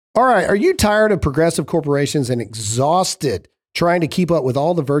All right. Are you tired of progressive corporations and exhausted trying to keep up with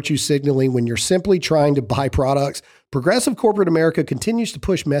all the virtue signaling when you're simply trying to buy products? Progressive corporate America continues to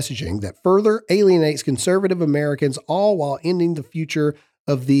push messaging that further alienates conservative Americans, all while ending the future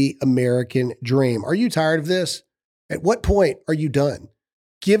of the American dream. Are you tired of this? At what point are you done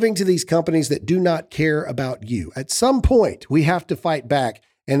giving to these companies that do not care about you? At some point, we have to fight back.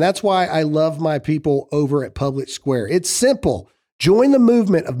 And that's why I love my people over at Public Square. It's simple. Join the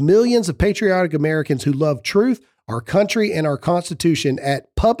movement of millions of patriotic Americans who love truth, our country, and our Constitution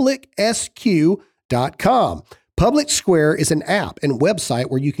at publicsq.com. Public Square is an app and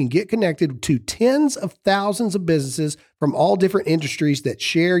website where you can get connected to tens of thousands of businesses from all different industries that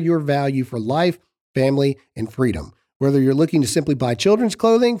share your value for life, family, and freedom. Whether you're looking to simply buy children's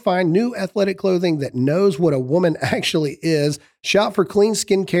clothing, find new athletic clothing that knows what a woman actually is, shop for clean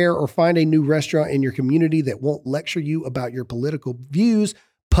skincare, or find a new restaurant in your community that won't lecture you about your political views,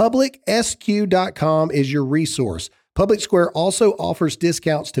 publicsq.com is your resource. Public Square also offers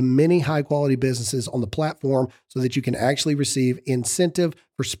discounts to many high-quality businesses on the platform so that you can actually receive incentive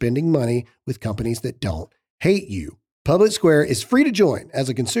for spending money with companies that don't hate you. Public Square is free to join as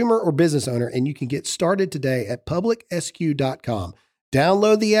a consumer or business owner, and you can get started today at publicsq.com.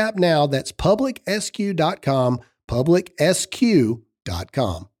 Download the app now. That's publicsq.com,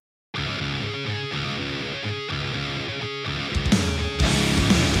 publicsq.com.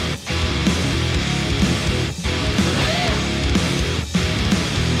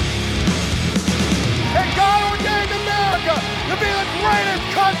 And God ordained America to be the greatest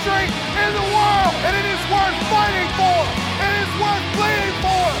country in the world, and it is worth fighting for. It is worth bleeding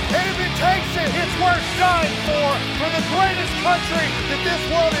for, and if it takes it, it's worth dying for the greatest country that this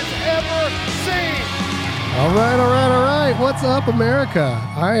world has ever seen. All right. What's up, America?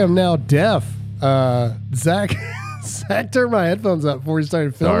 I am now deaf. Zach turned my headphones up before we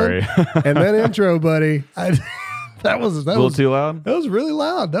started filming. Sorry. And that intro, buddy. That was a little too loud. That was really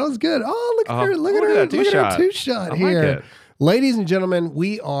loud. That was good. Oh, look at her! Look at her two-shot here, like it. Ladies and gentlemen.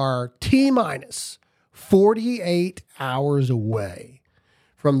 We are T-minus 48 hours away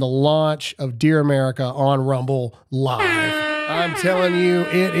from the launch of Dear America on Rumble Live. I'm telling you,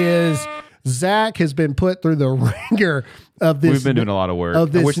 it is. Zach has been put through the ringer of this. We've been doing a lot of work. I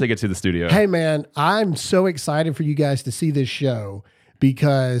wish they could see the studio. Hey, man, I'm so excited for you guys to see this show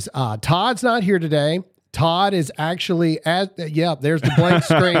because Todd's not here today. Todd is actually there's the blank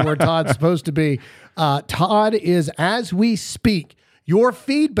screen where Todd's supposed to be. Todd is, as we speak, your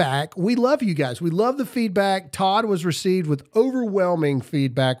feedback. We love you guys. We love the feedback. Todd was received with overwhelming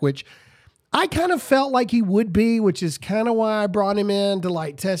feedback, which I kind of felt like he would be, which is kind of why I brought him in to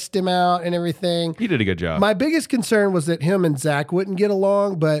like test him out and everything. He did a good job. My biggest concern was that him and Zach wouldn't get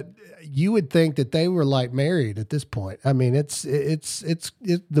along, but you would think that they were like married at this point. I mean, it's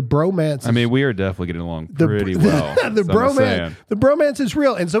the bromance. I mean, we are definitely getting along pretty well. The bromance is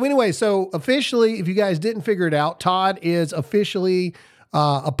real. And so anyway, so officially, if you guys didn't figure it out, Todd is officially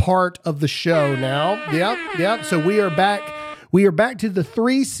a part of the show now. Yep. So we are back. We are back to the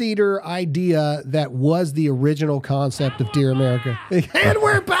 3-seater idea that was the original concept of Dear America. And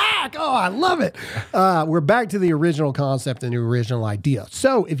we're back. Oh, I love it. We're back to the original concept and the original idea.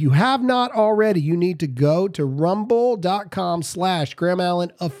 So if you have not already, you need to go to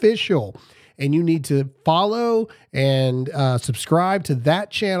rumble.com/GrahamAllenOfficial. And you need to follow and subscribe to that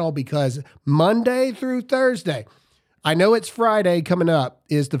channel because Monday through Thursday, I know it's Friday coming up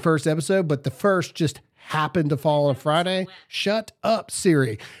is the first episode, but the first just happened to fall on a Friday. Shut up,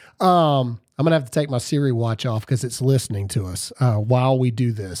 Siri. I'm going to have to take my Siri watch off because it's listening to us while we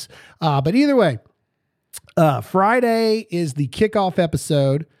do this. But either way, Friday is the kickoff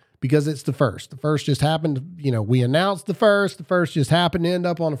episode because it's the first. The first just happened, we announced the first. The first just happened to end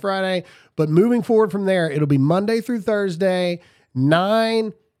up on a Friday. But moving forward from there, it'll be Monday through Thursday,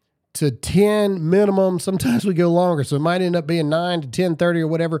 9 to 10 minimum. Sometimes we go longer, so it might end up being 9 to 10:30 or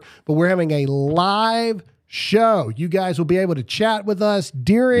whatever, but we're having a live show. You guys will be able to chat with us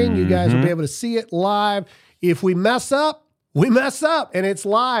during. You guys will be able to see it live. If we mess up, we mess up, and it's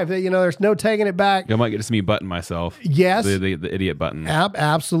live. There's no taking it back. You might get to see me button myself. Yes. The idiot button.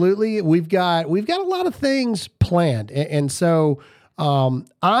 Absolutely. We've got a lot of things planned, and so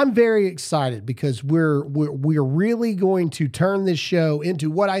I'm very excited because we're really going to turn this show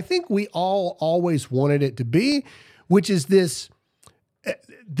into what I think we all always wanted it to be, which is the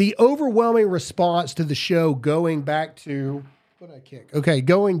overwhelming response to the show going back to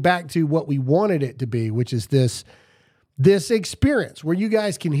going back to what we wanted it to be, which is this experience where you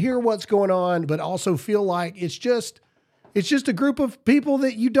guys can hear what's going on, but also feel like it's just a group of people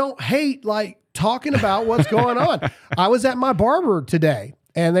that you don't hate, like talking about what's going on. I was at my barber today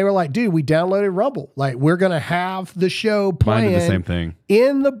And they were like, dude, we downloaded Rumble. Like, we're going to have the show Mine did playing the same thing.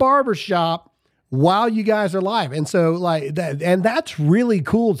 in the barbershop while you guys are live. And so like that, and that's really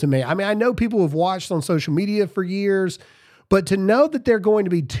cool to me. I mean, I know people have watched on social media for years, but to know that they're going to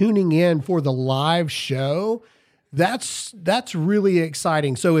be tuning in for the live show, that's really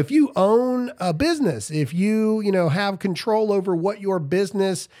exciting. So if you own a business, if you have control over what your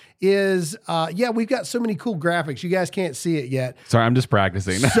business is, we've got so many cool graphics. You guys can't see it yet. Sorry, I'm just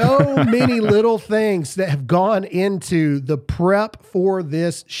practicing. So many little things that have gone into the prep for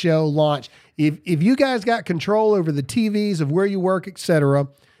this show launch. If you guys got control over the TVs of where you work, etc.,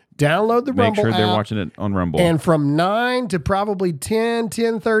 download the Rumble app. Make sure they're watching it on Rumble. And from 9 to probably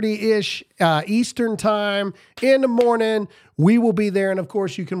 10:30-ish Eastern time in the morning, we will be there. And of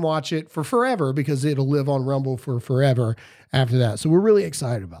course, you can watch it for forever because it'll live on Rumble for forever after that. So we're really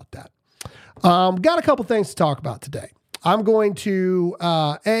excited about that. Got a couple things to talk about today. I'm going to,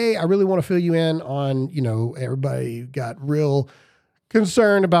 I really want to fill you in on, everybody got real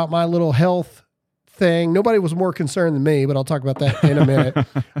concerned about my little health thing. Nobody was more concerned than me, but I'll talk about that in a minute.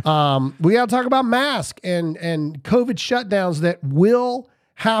 We got to talk about masks and COVID shutdowns that will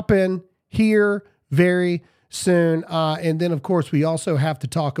happen here very soon. And then, of course, we also have to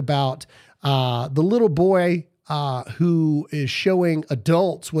talk about the little boy who is showing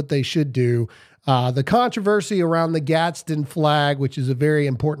adults what they should do. The controversy around the Gadsden flag, which is a very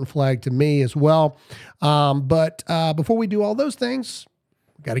important flag to me as well. But before we do all those things,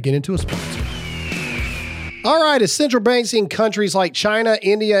 we've got to get into a sponsor. All right, as central banks in countries like China,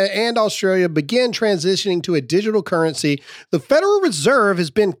 India, and Australia begin transitioning to a digital currency, the Federal Reserve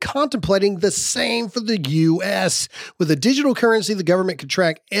has been contemplating the same for the U.S. With a digital currency, the government could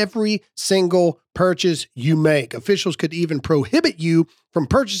track every single purchase you make. Officials could even prohibit you from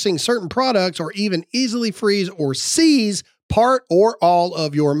purchasing certain products or even easily freeze or seize part or all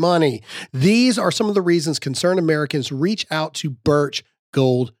of your money. These are some of the reasons concerned Americans reach out to Birch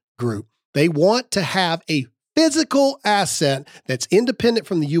Gold Group. They want to have a physical asset that's independent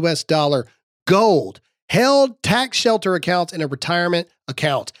from the U.S. dollar, gold, held tax shelter accounts, and a retirement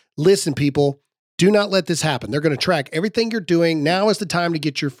account. Listen, people, do not let this happen. They're going to track everything you're doing. Now is the time to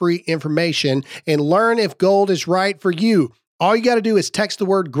get your free information and learn if gold is right for you. All you got to do is text the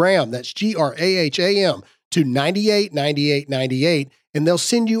word Graham, that's Graham, to 989898, and they'll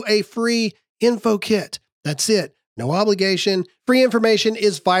send you a free info kit. That's it. No obligation. Free information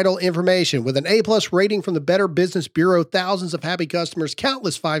is vital information. With an A+ rating from the Better Business Bureau, thousands of happy customers,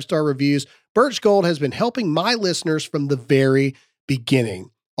 countless 5-star reviews, Birch Gold has been helping my listeners from the very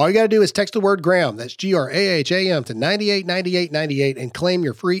beginning. All you got to do is text the word Graham, that's Graham, to 989898 and claim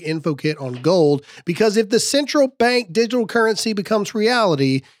your free info kit on gold, because if the central bank digital currency becomes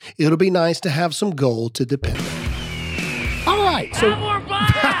reality, it'll be nice to have some gold to depend on. All right. So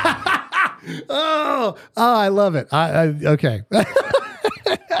Oh, I love it. Okay.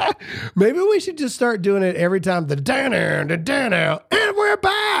 Maybe we should just start doing it every time. The down, and we're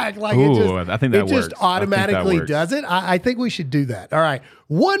back. Like I think that it just automatically does it. I think we should do that. All right.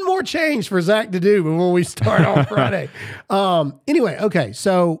 One more change for Zach to do before we start on Friday. Anyway, okay.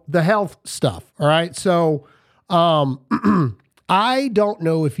 So the health stuff. All right. So I don't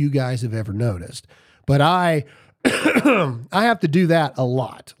know if you guys have ever noticed, but I have to do that a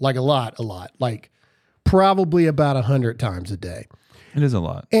lot, like probably about 100 times a day. It is a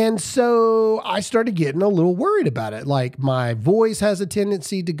lot. And so I started getting a little worried about it. Like my voice has a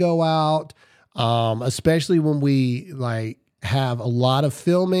tendency to go out, especially when we have a lot of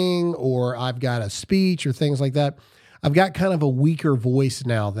filming or I've got a speech or things like that. I've got kind of a weaker voice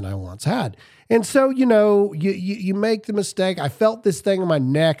now than I once had. And so, you make the mistake. I felt this thing in my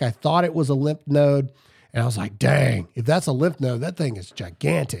neck. I thought it was a lymph node. And I was like, dang, if that's a lymph node, that thing is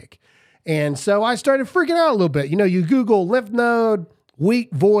gigantic. And so I started freaking out a little bit. You Google lymph node,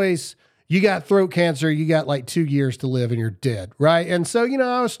 weak voice, you got throat cancer, you got like 2 years to live and you're dead, right? And so,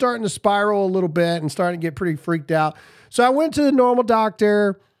 I was starting to spiral a little bit and starting to get pretty freaked out. So I went to the normal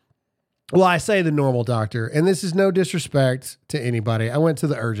doctor. Well, I say the normal doctor, and this is no disrespect to anybody. I went to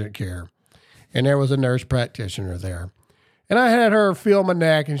the urgent care, and there was a nurse practitioner there. And I had her feel my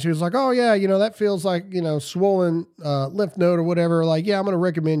neck, and she was like, oh, yeah, that feels like, swollen lymph node or whatever. Like, yeah, I'm going to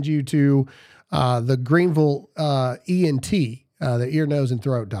recommend you to the Greenville ENT, the ear, nose, and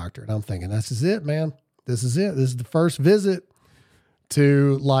throat doctor. And I'm thinking, this is it, man. This is it. This is the first visit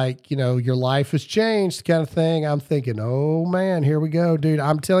to your life has changed kind of thing. I'm thinking, oh, man, here we go, dude.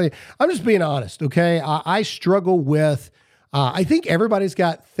 I'm telling you, I'm just being honest, okay? I struggle with, I think everybody's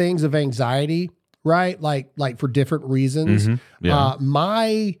got things of anxiety, right? Like for different reasons. Mm-hmm.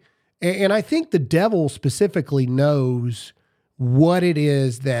 Yeah. And I think the devil specifically knows what it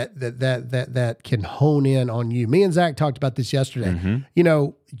is that can hone in on you. Me and Zach talked about this yesterday. You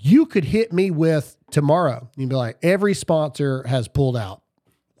know, you could hit me with tomorrow. You'd be like, every sponsor has pulled out.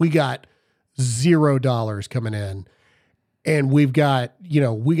 We got $0 coming in. And we've got,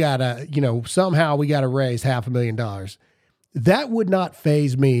 somehow we got to raise $500,000. That would not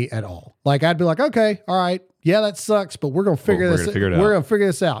faze me at all. Like, I'd be like, okay, all right. Yeah, that sucks, but we're going to figure this out. We're going to figure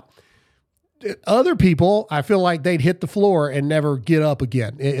this out. Other people, I feel like they'd hit the floor and never get up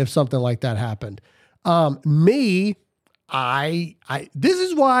again if something like that happened. This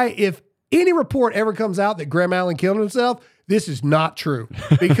is why if any report ever comes out that Graham Allen killed himself, this is not true,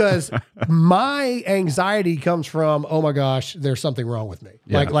 because my anxiety comes from, oh my gosh, there's something wrong with me.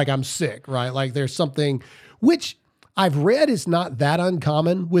 Yeah. Like I'm sick, right? Like there's something, which I've read is not that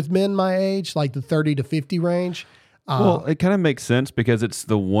uncommon with men my age, like the 30 to 50 range. Well, it kind of makes sense because it's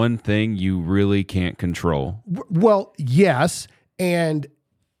the one thing you really can't control. Well, yes. And,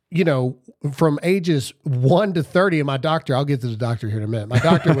 from ages 1 to 30, and my doctor, I'll get to the doctor here in a minute. My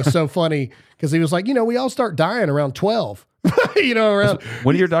doctor was so funny because he was like, we all start dying around 12. Around.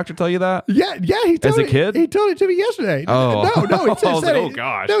 When did your doctor tell you that? Yeah. He told As a kid? He told it to me yesterday. Oh. No. He said Oh, it,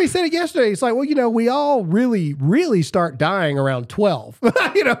 gosh. No, he said it yesterday. He's like, well, we all really, really start dying around 12.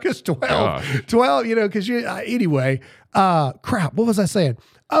 Because 12, because anyway, crap. What was I saying?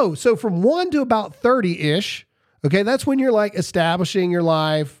 Oh, so from 1 to about 30-ish. Okay, that's when you're like establishing your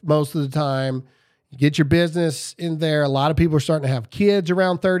life most of the time. You get your business in there. A lot of people are starting to have kids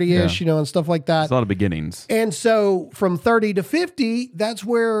around 30-ish, and stuff like that. It's a lot of beginnings. And so from 30 to 50, that's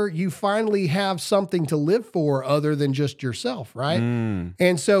where you finally have something to live for other than just yourself, right?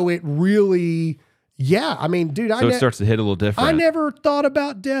 And so it really, dude, So it starts to hit a little different. I never thought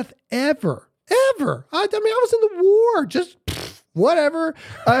about death ever. I was in the war, just whatever.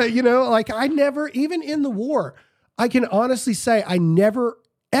 I never, even in the war, I can honestly say I never,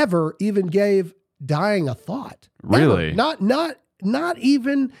 ever even gave dying a thought. Really? Ever. Not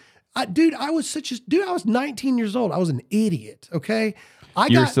even, dude, I was 19 years old. I was an idiot. Okay.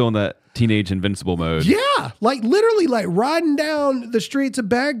 You're still in that teenage invincible mode. Yeah. Like literally like riding down the streets of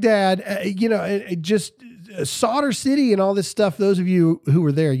Baghdad, just Solder City and all this stuff. Those of you who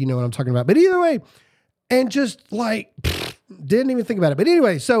were there, you know what I'm talking about. But either way, and just like, didn't even think about it. But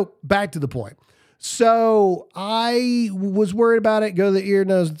anyway, so back to the point. So I was worried about it. Go to the ear,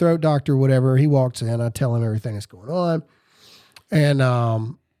 nose, and throat doctor, whatever. He walks in. I tell him everything that's going on.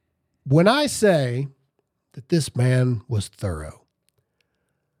 And when I say that this man was thorough,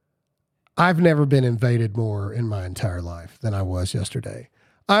 I've never been invaded more in my entire life than I was yesterday.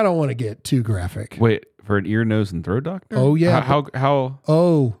 I don't want to get too graphic. Wait, for an ear, nose, and throat doctor? Oh, yeah. How?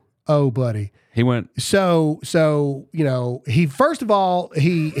 Oh, buddy. He went. So, he, first of all,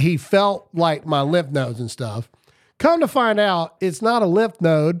 he felt like my lymph nodes and stuff. Come to find out, it's not a lymph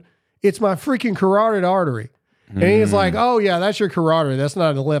node. It's my freaking carotid artery. And he's like, oh yeah, that's your carotid. That's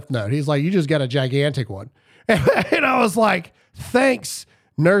not a lymph node. He's like, you just got a gigantic one. And I was like, thanks,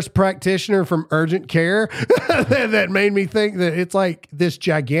 nurse practitioner from urgent care. That made me think that it's like this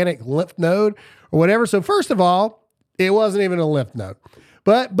gigantic lymph node or whatever. So first of all, it wasn't even a lymph node.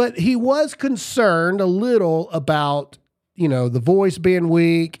 But he was concerned a little about, the voice being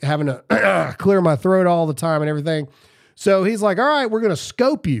weak, having to clear my throat all the time and everything. So he's like, all right, we're going to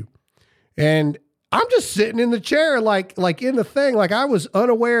scope you. And I'm just sitting in the chair, like in the thing, like I was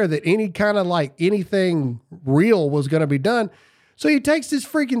unaware that any kind of like anything real was going to be done. So he takes this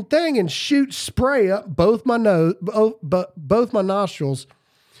freaking thing and shoots spray up both my nose, both my nostrils.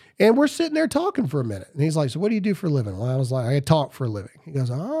 And we're sitting there talking for a minute. And he's like, so what do you do for a living? Well, I was like, I talk for a living. He goes,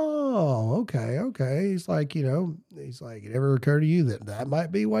 oh, okay. He's like, it ever occurred to you that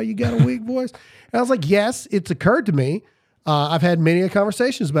might be why you got a weak voice? And I was like, yes, it's occurred to me. I've had many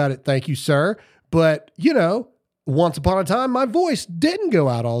conversations about it. Thank you, sir. But, once upon a time, my voice didn't go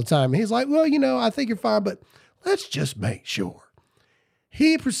out all the time. And he's like, well, I think you're fine, but let's just make sure.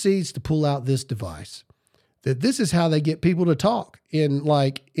 He proceeds to pull out this device. That this is how they get people to talk in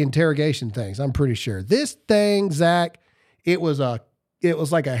like interrogation things. I'm pretty sure this thing, Zach, it was like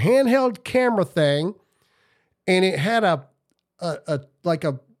a handheld camera thing, and it had a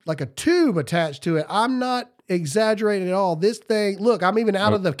tube attached to it. I'm not exaggerating at all. This thing, look, I'm even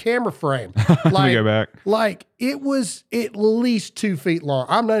out of the camera frame. Let me go back. Like it was at least 2 feet long.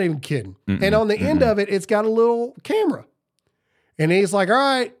 I'm not even kidding. And on the end of it, it's got a little camera. And he's like, all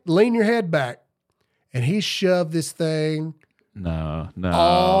right, lean your head back. And he shoved this thing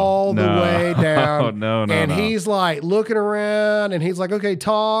all the way down. No. And he's like looking around and he's like, okay,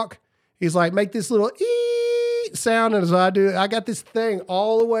 talk. He's like, make this little ee sound. And so I got this thing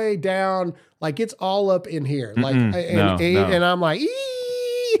all the way down Like it's all up in here. Like, no. and I'm like, ee!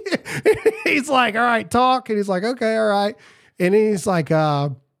 He's like, all right, talk. And he's like, okay, all right. And he's like,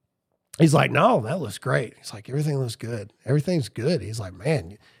 no, that looks great. He's like, everything looks good. Everything's good. He's like,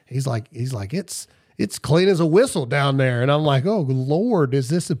 man, he's like, it's clean as a whistle down there. And I'm like, oh Lord, is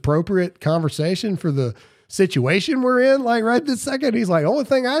this appropriate conversation for the situation we're in? Like right this second, he's like, only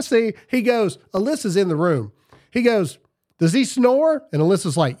thing I see, he goes, Alyssa's in the room. He goes, does he snore? And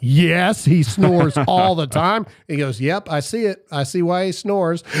Alyssa's like, yes, he snores all the time. He goes, yep, I see it. I see why he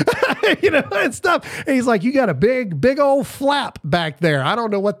snores, and stuff. And he's like, you got a big old flap back there. I don't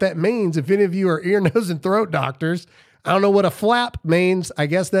know what that means. If any of you are ear, nose, and throat doctors, I don't know what a flap means. I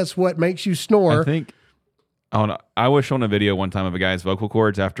guess that's what makes you snore. I think, I was shown a video one time of a guy's vocal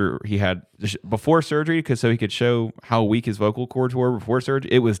cords after he had, before surgery, so he could show how weak his vocal cords were before surgery.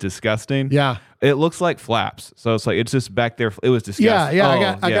 It was disgusting. Yeah. It looks like flaps. So it's like, it's just back there. It was disgusting.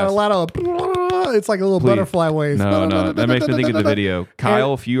 Yeah. I got a lot of, it's like a little butterfly waves. No. That makes me think of the video.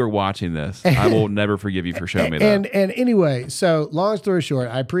 Kyle, if you are watching this, I will never forgive you for showing me that. And anyway, so long story short,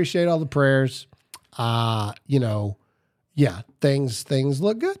 I appreciate all the prayers. Things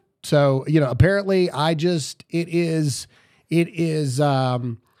look good. So, apparently it is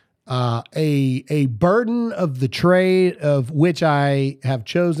a burden of the trade of which I have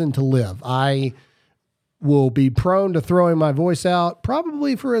chosen to live. I will be prone to throwing my voice out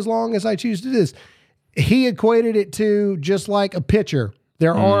probably for as long as I choose to do this. He equated it to just like a pitcher.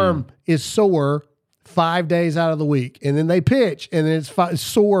 Their arm is sore 5 days out of the week, and then they pitch, and then it's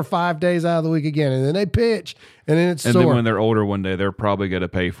sore 5 days out of the week again, and then they pitch, and then it's sore. And then when they're older one day, they're probably going to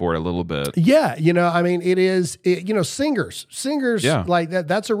pay for it a little bit. Yeah, I mean, singers, Yeah. like that.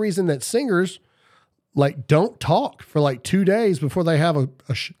 That's a reason that singers like don't talk for like 2 days before they have a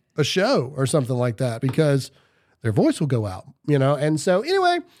show or something like that, because their voice will go out, And so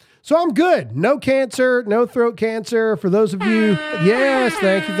anyway, so I'm good. No cancer, no throat cancer. For those of you, yes,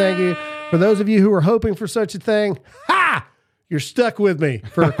 thank you. For those of you who are hoping for such a thing, you're stuck with me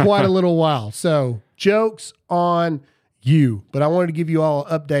for quite a little while. So jokes on you. But I wanted to give you all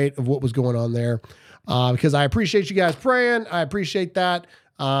an update of what was going on there, because I appreciate you guys praying. I appreciate that,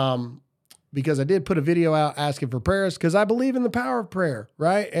 because I did put a video out asking for prayers, because I believe in the power of prayer,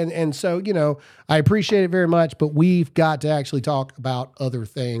 right? And so, I appreciate it very much, but we've got to actually talk about other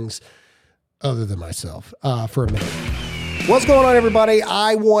things other than myself for a minute. What's going on, everybody?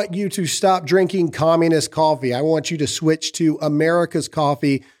 I want you to stop drinking communist coffee. I want you to switch to America's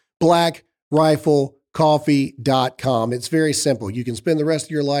Coffee, blackriflecoffee.com. It's very simple. You can spend the rest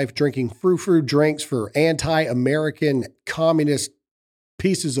of your life drinking frou-frou drinks for anti-American communist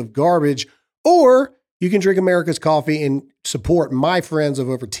pieces of garbage, or you can drink America's Coffee and support my friends of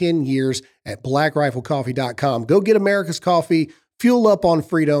over 10 years at blackriflecoffee.com. Go get America's Coffee, fuel up on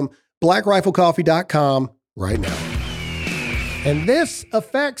freedom, blackriflecoffee.com right now. And this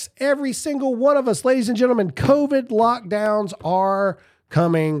affects every single one of us, ladies and gentlemen. COVID lockdowns are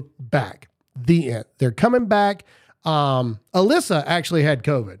coming back. The end. They're coming back. Alyssa actually had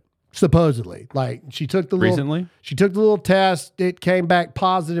COVID, supposedly. Like she took the little test. It came back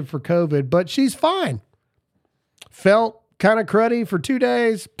positive for COVID, but she's fine. Felt kind of cruddy for 2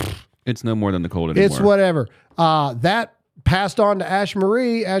 days. It's no more than the cold anymore. It's whatever. That passed on to Ash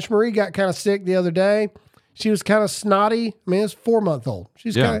Marie. Ash Marie got kind of sick the other day. She was kind of snotty. I mean, it's 4-month-old.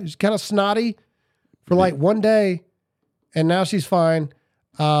 She's kind of snotty for like 1 day, and now she's fine.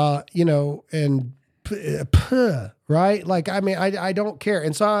 Right? Like, I mean, I don't care.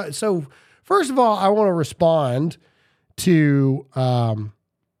 And so first of all, I want to respond to I'm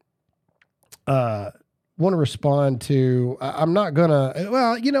not gonna.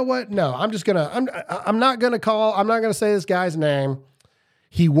 Well, you know what? No, I'm not gonna say this guy's name.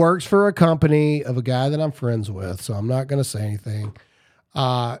 He works for a company of a guy that I'm friends with, so I'm not going to say anything.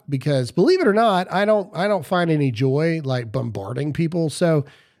 Because believe it or not, I don't find any joy like bombarding people. So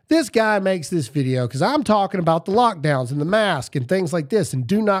this guy makes this video because I'm talking about the lockdowns and the mask and things like this and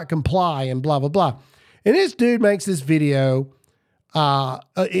do not comply and blah, blah, blah. And this dude makes this video,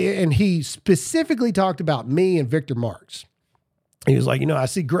 and he specifically talked about me and Victor Marx. He was like, I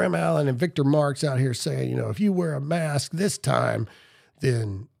see Graham Allen and Victor Marx out here saying, if you wear a mask this time,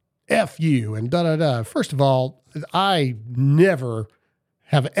 then F you and da-da-da. First of all, I never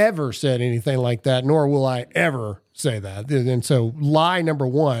have ever said anything like that, nor will I ever say that. And so lie number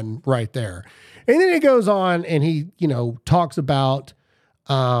one right there. And then he goes on and he, talks about,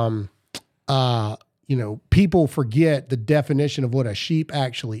 people forget the definition of what a sheep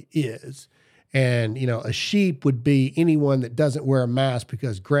actually is. And, a sheep would be anyone that doesn't wear a mask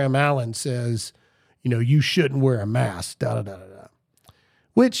because Graham Allen says, you shouldn't wear a mask, da-da-da-da.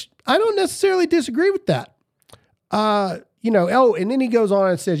 which I don't necessarily disagree with that. And then he goes on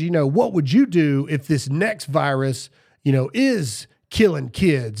and says, what would you do if this next virus, is killing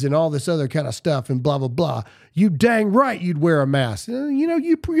kids and all this other kind of stuff and blah, blah, blah. You dang right you'd wear a mask.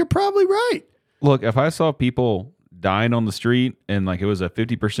 You're probably right. Look, if I saw people dying on the street and like it was a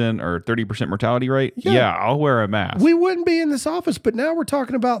 50% or 30% mortality rate, yeah, I'll wear a mask. We wouldn't be in this office, but now we're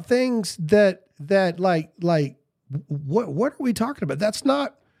talking about things that like what are we talking about? That's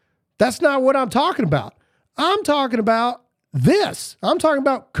not what I'm talking about. I'm talking about this. I'm talking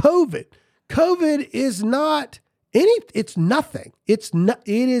about COVID. COVID is not it's nothing. It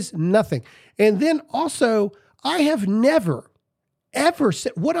is nothing. And then also, I have never ever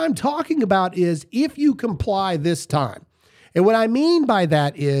said, what I'm talking about is if you comply this time. And what I mean by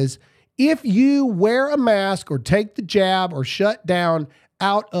that is if you wear a mask or take the jab or shut down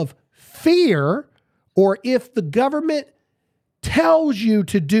out of fear, or if the government tells you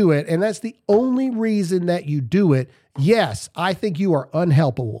to do it, and that's the only reason that you do it, yes, I think you are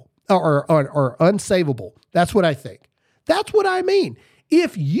unhelpable or unsavable. That's what I think. That's what I mean.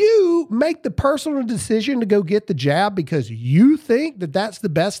 If you make the personal decision to go get the jab because you think that that's the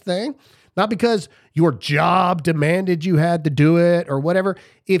best thing, not because your job demanded you had to do it or whatever,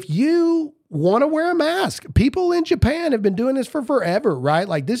 if you want to wear a mask, people in Japan have been doing this for forever, right?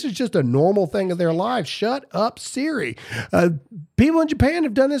 Like this is just a normal thing of their lives. Shut up, Siri. People in Japan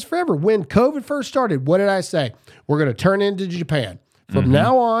have done this forever. When COVID first started, what did I say? We're going to turn into Japan. From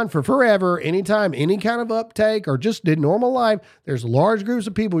now on, for forever, anytime, any kind of uptake or just in normal life, there's large groups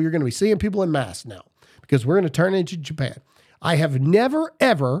of people. You're going to be seeing people in masks now because we're going to turn into Japan. I have never,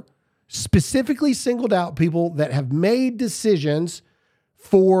 ever specifically singled out people that have made decisions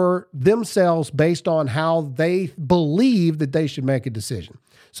for themselves based on how they believe that they should make a decision.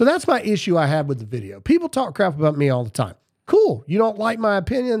 So that's my issue I have with the video. People talk crap about me all the time. Cool. You don't like my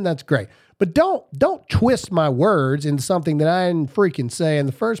opinion? That's great. But don't twist my words into something that I didn't freaking say in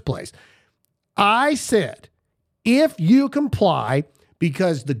the first place. I said, if you comply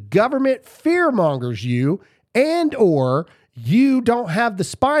because the government fearmongers you and or you don't have the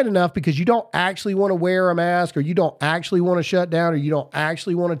spine enough because you don't actually want to wear a mask or you don't actually want to shut down or you don't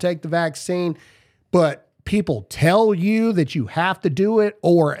actually want to take the vaccine, but people tell you that you have to do it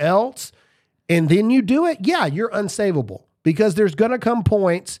or else, and then you do it, yeah, you're unsavable because there's going to come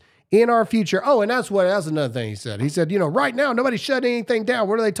points in our future. Oh, and that's another thing he said. He said, right now, nobody's shutting anything down.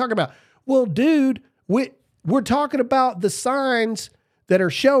 What are they talking about? Well, dude, we're talking about the signs that are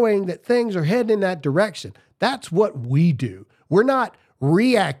showing that things are heading in that direction. That's what we do. We're not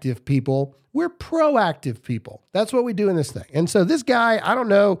reactive people. We're proactive people. That's what we do in this thing. And so this guy, I don't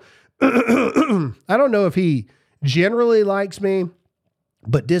know. I don't know if he generally likes me,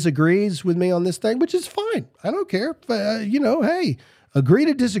 but disagrees with me on this thing, which is fine. I don't care. Hey, agree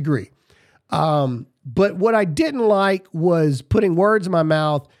to disagree. But what I didn't like was putting words in my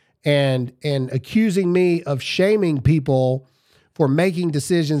mouth and accusing me of shaming people for making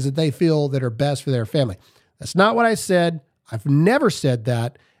decisions that they feel that are best for their family. That's not what I said. I've never said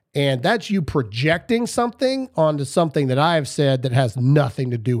that. And that's you projecting something onto something that I have said that has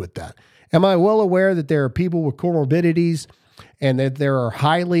nothing to do with that. Am I well aware that there are people with comorbidities and that there are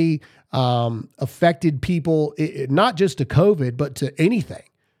highly affected people, not just to COVID, but to anything?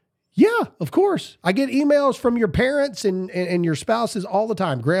 Yeah, of course. I get emails from your parents and your spouses all the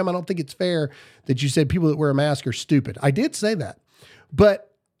time. Graham, I don't think it's fair that you said people that wear a mask are stupid. I did say that.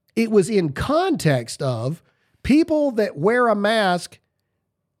 But it was in context of people that wear a mask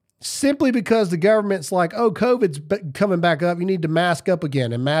simply because the government's like, oh, COVID's coming back up. You need to mask up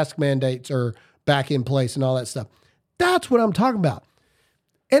again. And mask mandates are back in place and all that stuff. That's what I'm talking about.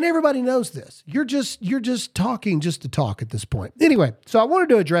 And everybody knows this. You're just talking just to talk at this point. Anyway, so I wanted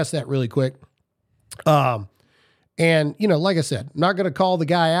to address that really quick. And, like I said, I'm not going to call the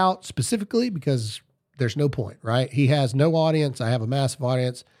guy out specifically because there's no point, right? He has no audience. I have a massive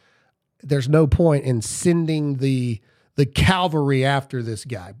audience. There's no point in sending the cavalry after this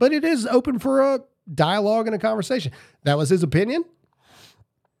guy. But it is open for a dialogue and a conversation. That was his opinion.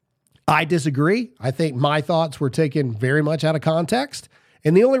 I disagree. I think my thoughts were taken very much out of context.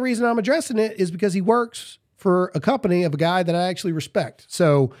 And the only reason I'm addressing it is because he works for a company of a guy that I actually respect.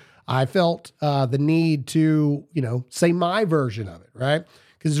 So I felt the need to, say my version of it, right?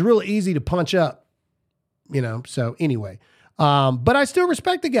 Because it's really easy to punch up, So anyway, but I still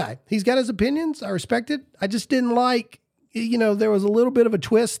respect the guy. He's got his opinions. I respect it. I just didn't like, there was a little bit of a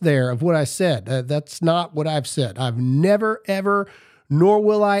twist there of what I said. That's not what I've said. I've never, ever, nor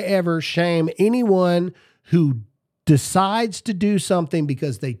will I ever shame anyone who decides to do something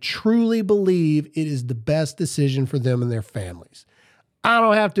because they truly believe it is the best decision for them and their families. I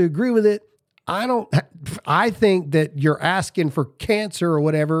don't have to agree with it. I think that you're asking for cancer or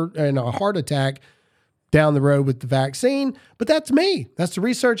whatever and a heart attack down the road with the vaccine, but that's me. That's the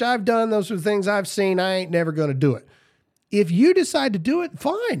research I've done. Those are the things I've seen. I ain't never going to do it. If you decide to do it,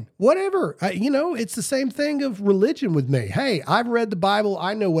 fine, whatever. It's the same thing of religion with me. Hey, I've read the Bible.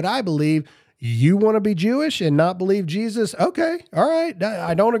 I know what I believe. You want to be Jewish and not believe Jesus? Okay, all right.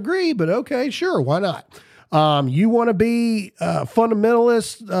 I don't agree, but okay, sure, why not? You want to be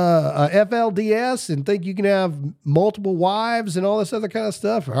fundamentalist, FLDS, and think you can have multiple wives and all this other kind of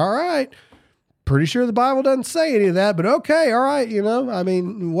stuff? All right. Pretty sure the Bible doesn't say any of that, but okay, all right,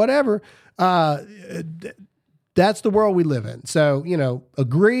 whatever. That's the world we live in. So,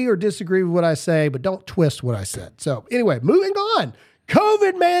 agree or disagree with what I say, but don't twist what I said. So anyway, moving on.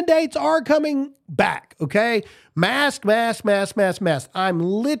 COVID mandates are coming back, okay? Mask. I'm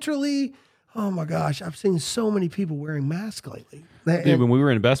literally, oh my gosh, I've seen so many people wearing masks lately. Dude, when we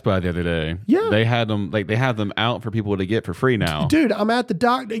were in Best Buy the other day, yeah, they had them out for people to get for free now. Dude, I'm at the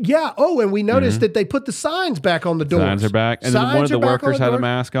doctor. Yeah. Oh, and we noticed that they put the signs back on the doors. Signs are back, and then one of the workers had a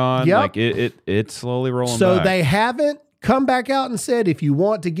mask on. Yep. Like it's slowly rolling. So back. they haven't come back out and said if you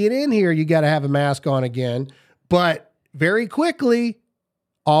want to get in here, you got to have a mask on again. But very quickly,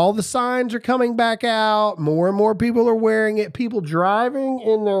 all the signs are coming back out. More and more people are wearing it. People driving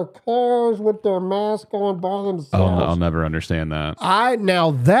in their cars with their mask on by themselves. Oh, I'll never understand that.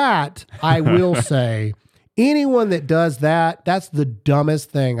 I will say, anyone that does that, that's the dumbest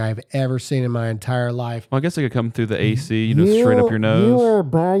thing I've ever seen in my entire life. Well, I guess it could come through the AC, straight up your nose. You are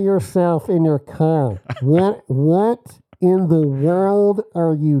by yourself in your car. What in the world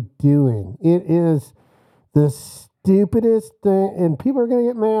are you doing? It is the stupidest thing, and people are going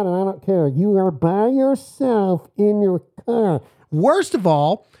to get mad, and I don't care. You are by yourself in your car. Worst of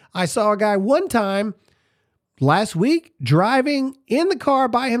all, I saw a guy one time last week driving in the car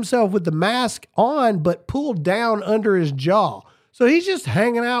by himself with the mask on, but pulled down under his jaw. So he's just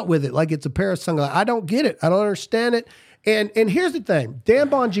hanging out with it like it's a pair of sunglasses. I don't get it. I don't understand it. And here's the thing.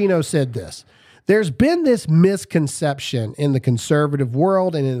 Dan Bongino said this. There's been this misconception in the conservative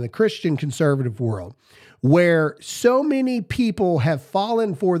world and in the Christian conservative world where so many people have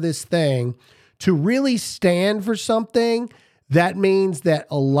fallen for this thing to really stand for something. That means that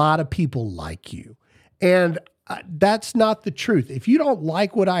a lot of people like you. And that's not the truth. If you don't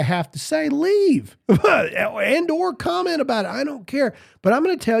like what I have to say, leave and or comment about it. I don't care. But I'm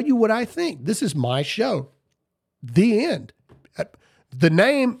going to tell you what I think. This is my show. The end. The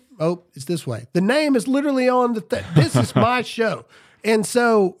name, it's this way. The name is literally on this is my show. And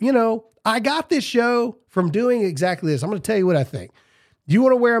so, I got this show from doing exactly this. I'm going to tell you what I think. You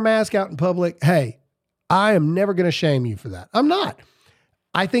want to wear a mask out in public? Hey, I am never going to shame you for that. I'm not.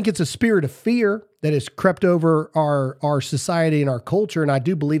 I think it's a spirit of fear that has crept over our society and our culture, and I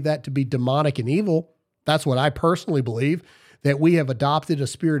do believe that to be demonic and evil. That's what I personally believe, that we have adopted a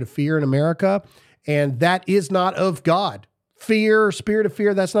spirit of fear in America, and that is not of God. Spirit of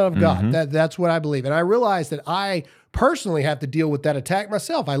fear, that's not of God. That's what I believe. And I realize that I personally have to deal with that attack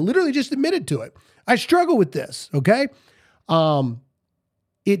myself. I literally just admitted to it. I struggle with this, okay?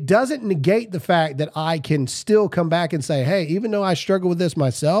 It doesn't negate the fact that I can still come back and say, hey, even though I struggle with this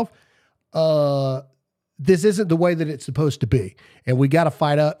myself, this isn't the way that it's supposed to be. And we got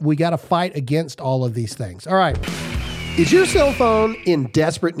to fight against all of these things. All right. Is your cell phone in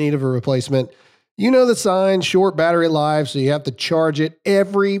desperate need of a replacement? You know the sign, short battery life, so you have to charge it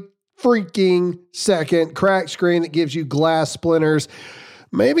every freaking second. Cracked screen that gives you glass splinters.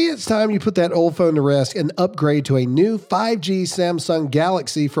 Maybe it's time you put that old phone to rest and upgrade to a new 5G Samsung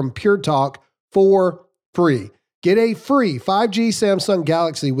Galaxy from Pure Talk for free. Get a free 5G Samsung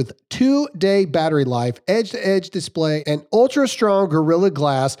Galaxy with 2-day battery life, edge-to-edge display, and ultra-strong Gorilla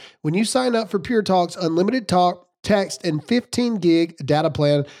Glass when you sign up for Pure Talk's unlimited talk, text, and 15 gig data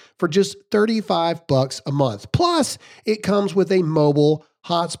plan for just $35 a month. Plus, it comes with a mobile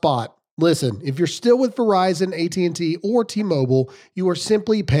hotspot. Listen, if you're still with Verizon, AT&T, or T-Mobile, you are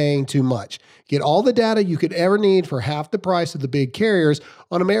simply paying too much. Get all the data you could ever need for half the price of the big carriers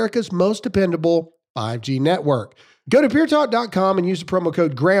on America's most dependable 5G network. Go to puretalk.com and use the promo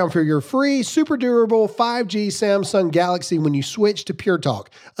code Graham for your free, super durable 5G Samsung Galaxy when you switch to Pure Talk.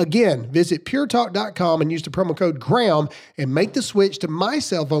 Again, visit puretalk.com and use the promo code Graham and make the switch to my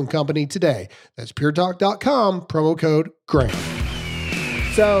cell phone company today. That's puretalk.com, promo code Graham.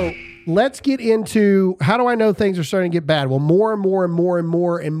 So let's get into how do I know things are starting to get bad? Well, more and more and more and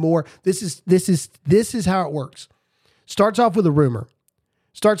more and more. This is how it works. Starts off with a rumor.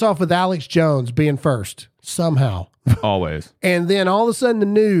 Starts off with Alex Jones being first somehow. Always. And then all of a sudden the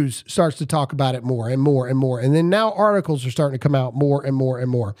news starts to talk about it more and more and more. And then now articles are starting to come out more and more and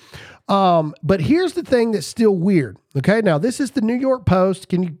more. But here's the thing that's still weird. Okay. Now this is the New York Post.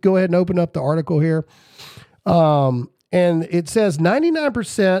 Can you go ahead and open up the article here? And it says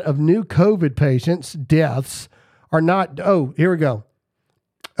 99% of new COVID patients' deaths are not. Oh, here we go.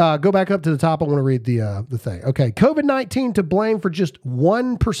 Go back up to the top. I want to read the thing. Okay. COVID-19 to blame for just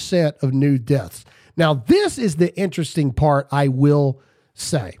 1% of new deaths. Now, this is the interesting part, I will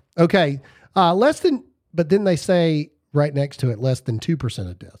say. Okay. But then they say right next to it, less than 2%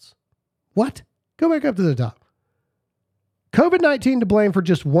 of deaths. What? Go back up to the top. COVID-19 to blame for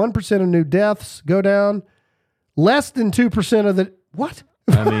just 1% of new deaths. Go down. Less than 2% of the. What?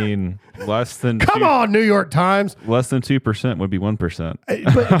 I mean, less than. Come on, New York Times. Less than 2% would be 1%.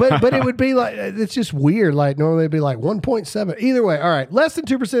 But it would be like, it's just weird. Like normally it'd be like 1.7. Either way, all right. Less than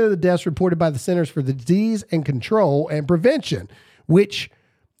 2% of the deaths reported by the Centers for Disease and Control and Prevention, which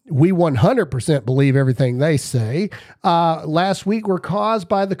we 100% believe everything they say, last week were caused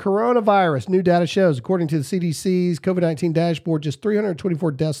by the coronavirus. New data shows, according to the CDC's COVID-19 dashboard, just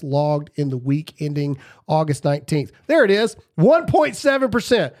 324 deaths logged in the week ending August 19th. There it is,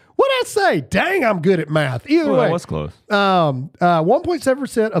 1.7%. What'd I say? Dang, I'm good at math. Either way. That was close.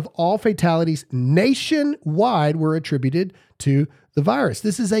 1.7% of all fatalities nationwide were attributed to the virus.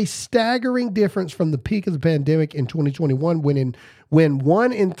 This is a staggering difference from the peak of the pandemic in 2021 when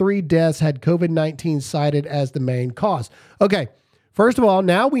 1 in 3 deaths had COVID-19 cited as the main cause. Okay, first of all,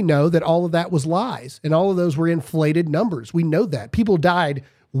 now we know that all of that was lies and all of those were inflated numbers. We know that. People died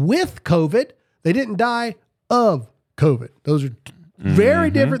with COVID. They didn't die of COVID. Those are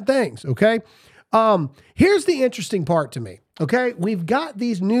very different things, okay? Here's the interesting part to me, okay? We've got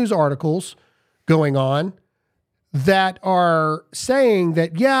these news articles going on that are saying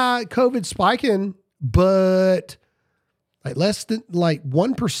that, yeah, COVID's spiking, but like less than like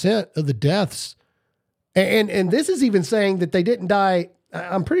 1% of the deaths. And this is even saying that they didn't die.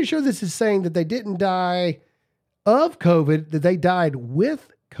 I'm pretty sure this is saying that they didn't die of COVID, that they died with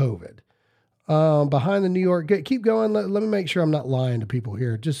COVID. Behind the New York, keep going. Let me make sure I'm not lying to people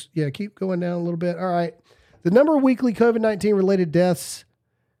here. Just, keep going down a little bit. All right. The number of weekly COVID-19 related deaths,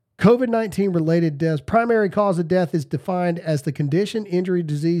 primary cause of death is defined as the condition, injury,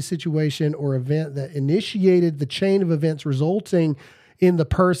 disease, situation, or event that initiated the chain of events resulting in the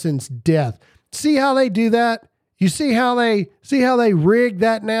person's death. See how they do that? You see how they rig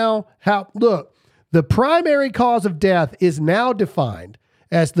that now? Look, the primary cause of death is now defined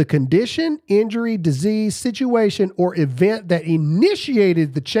as the condition, injury, disease, situation, or event that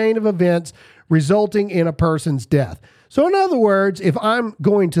initiated the chain of events resulting in a person's death. So in other words, if I'm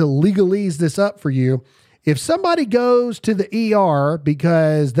going to legalese this up for you, if somebody goes to the ER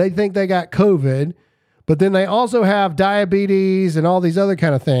because they think they got COVID, but then they also have diabetes and all these other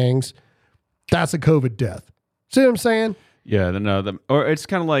kind of things, that's a COVID death. See what I'm saying? Yeah, or it's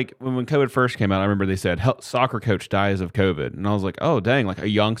kind of like when COVID first came out, I remember they said soccer coach dies of COVID. And I was like, oh, dang, like a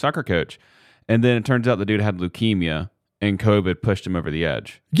young soccer coach. And then it turns out the dude had leukemia and COVID pushed him over the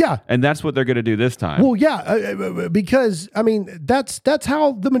edge. Yeah. And that's what they're going to do this time. Well, yeah, because, I mean, that's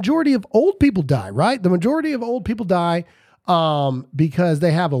how the majority of old people die, right? The majority of old people die because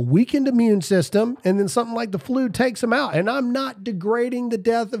they have a weakened immune system and then something like the flu takes them out. And I'm not degrading the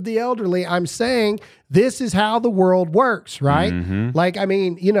death of the elderly. I'm saying this is how the world works, right? Mm-hmm. Like, I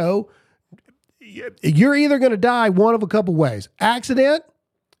mean, you're either going to die one of a couple ways. Accident,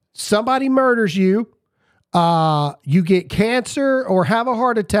 somebody murders you, you get cancer or have a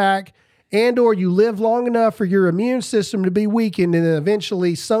heart attack, and or you live long enough for your immune system to be weakened, and then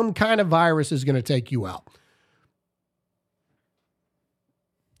eventually some kind of virus is going to take you out.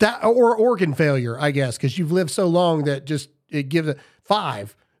 That or organ failure, I guess, because you've lived so long that just it gives it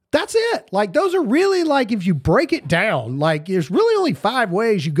 5. That's it. Like those are really like if you break it down, like there's really only 5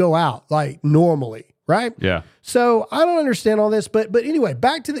 ways you go out, like normally, right? Yeah. So I don't understand all this, but anyway,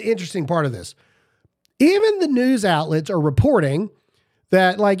 back to the interesting part of this. Even the news outlets are reporting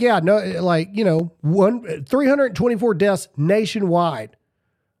that 324 deaths nationwide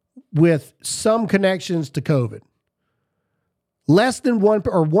with some connections to COVID. Less than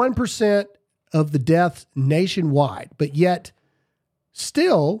 1% of the deaths nationwide, but yet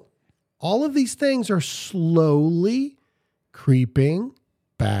still all of these things are slowly creeping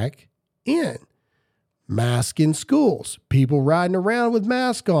back in. Mask in schools, people riding around with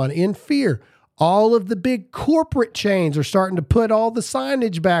masks on in fear. All of the big corporate chains are starting to put all the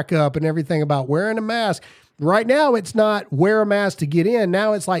signage back up and everything about wearing a mask. Right now, it's not wear a mask to get in.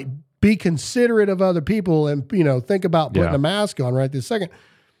 Now it's like be considerate of other people and, think about putting a mask on right this second.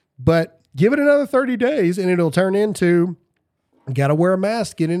 But give it another 30 days and it'll turn into, got to wear a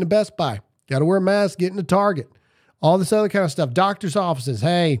mask, get into Best Buy. Got to wear a mask, get into Target. All this other kind of stuff. Doctor's offices,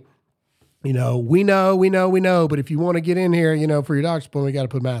 hey, we know, but if you want to get in here, for your doctor's appointment, you got to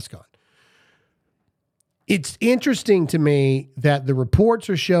put a mask on. It's interesting to me that the reports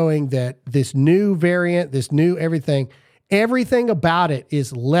are showing that this new variant, this new everything about it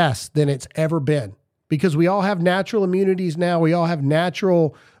is less than it's ever been because we all have natural immunities now. We all have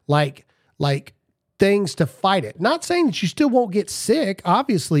natural, like things to fight it. Not saying that you still won't get sick,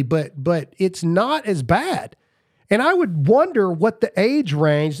 obviously, but it's not as bad. And I would wonder what the age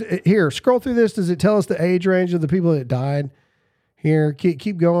range, here, scroll through this. Does it tell us the age range of the people that died? Here,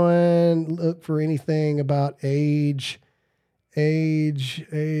 keep going. Look for anything about age.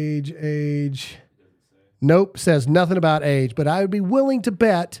 Nope, says nothing about age, but I would be willing to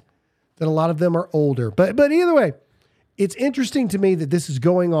bet that a lot of them are older. But either way, it's interesting to me that this is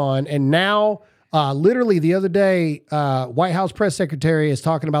going on. And now, literally the other day, White House press secretary is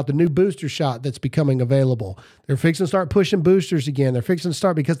talking about the new booster shot that's becoming available. They're fixing to start pushing boosters again. They're fixing to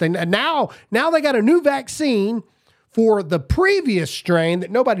start because they now they got a new vaccine for the previous strain that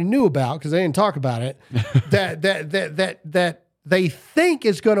nobody knew about because they didn't talk about it. that they think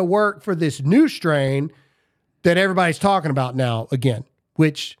is going to work for this new strain that everybody's talking about now again,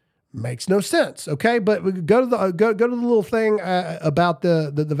 which makes no sense. Okay, but we go to the little thing about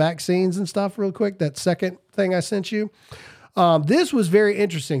the vaccines and stuff real quick. That second thing I sent you. This was very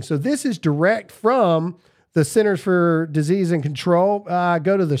interesting. So this is direct from the Centers for Disease and Control.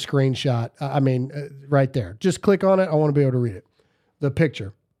 Go to the screenshot. Right there. Just click on it. I want to be able to read it. The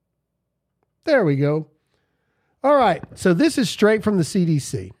picture. There we go. All right. So this is straight from the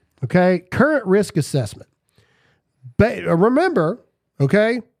CDC. Okay. Current risk assessment. But remember,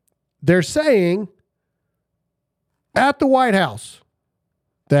 okay, they're saying at the White House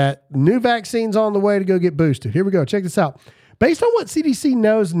that new vaccines on the way to go get boosted. Here we go. Check this out. Based on what CDC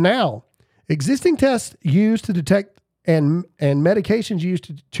knows now, existing tests used to detect and medications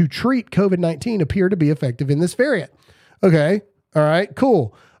used to treat COVID-19 appear to be effective in this variant. Okay. All right,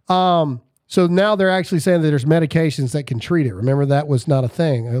 cool. So now they're actually saying that there's medications that can treat it. Remember, that was not a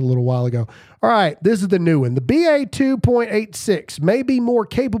thing a little while ago. All right, this is the new one. The BA 2.86 may be more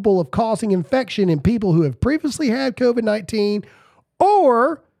capable of causing infection in people who have previously had COVID-19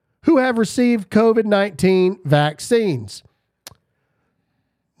 or who have received COVID-19 vaccines.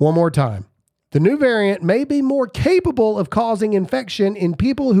 One more time. The new variant may be more capable of causing infection in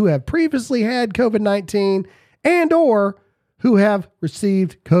people who have previously had COVID-19 and or who have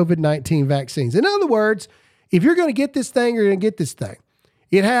received COVID-19 vaccines. In other words, if you're going to get this thing, you're going to get this thing.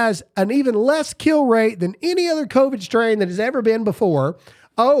 It has an even less kill rate than any other COVID strain that has ever been before.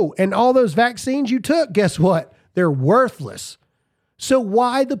 Oh, and all those vaccines you took, guess what? They're worthless. So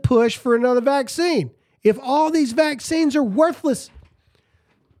why the push for another vaccine? If all these vaccines are worthless,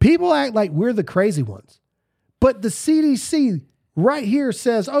 people act like we're the crazy ones. But the CDC right here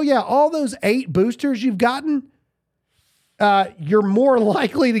says, oh yeah, all those 8 boosters you've gotten, you're more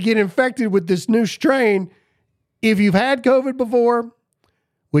likely to get infected with this new strain if you've had COVID before,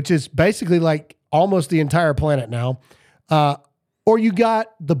 which is basically like almost the entire planet now, or you got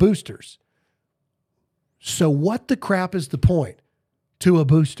the boosters. So what the crap is the point to a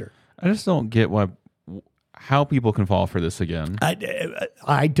booster? I just don't get how people can fall for this again.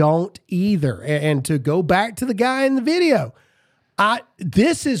 I don't either. And to go back to the guy in the video,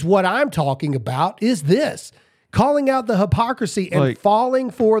 this is what I'm talking about, is this. Calling out the hypocrisy and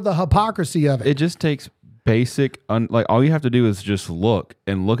falling for the hypocrisy of it. It just takes basic, all you have to do is just look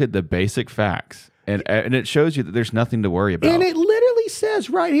at the basic facts. And it shows you that there's nothing to worry about. And it literally says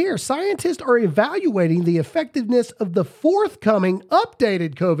right here, scientists are evaluating the effectiveness of the forthcoming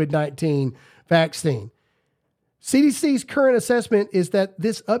updated COVID-19 vaccine. CDC's current assessment is that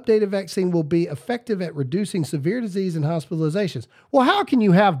this updated vaccine will be effective at reducing severe disease and hospitalizations. Well, how can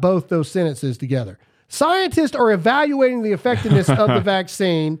you have both those sentences together? Scientists are evaluating the effectiveness of the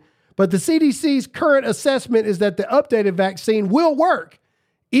vaccine, but the CDC's current assessment is that the updated vaccine will work,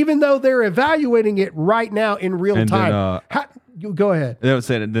 even though they're evaluating it right now in real time. Go ahead.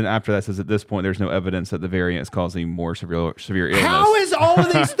 Then after that says, at this point, there's no evidence that the variant is causing more severe illness. How is all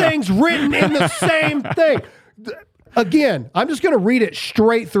of these things written in the same thing? Again, I'm just going to read it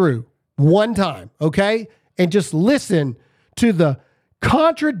straight through one time, okay? And just listen to the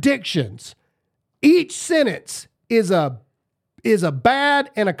contradictions. Each sentence is a bad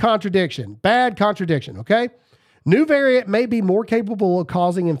and a contradiction. Bad contradiction, okay? New variant may be more capable of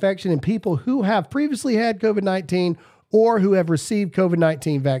causing infection in people who have previously had COVID-19 or who have received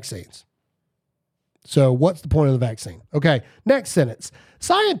COVID-19 vaccines. So what's the point of the vaccine? Okay, next sentence.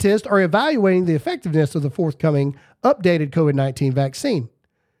 Scientists are evaluating the effectiveness of the forthcoming updated COVID-19 vaccine.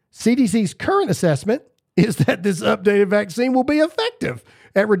 CDC's current assessment is that this updated vaccine will be effective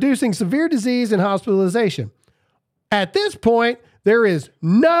at reducing severe disease and hospitalization. At this point, there is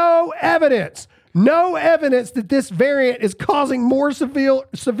no evidence that this variant is causing more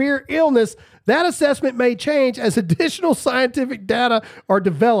severe illness. That assessment may change as additional scientific data are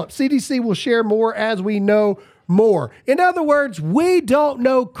developed. CDC will share more as we know more. In other words, we don't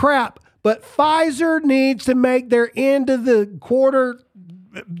know crap, but Pfizer needs to make their end of the quarter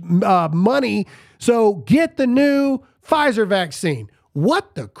money. So get the new Pfizer vaccine.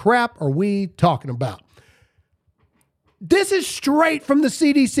 What the crap are we talking about? This is straight from the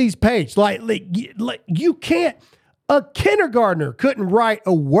CDC's page. Like you can't, a kindergartner couldn't write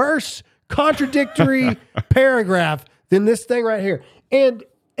a worse contradictory paragraph than this thing right here. And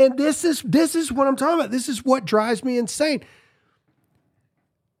this is what I'm talking about. This is what drives me insane.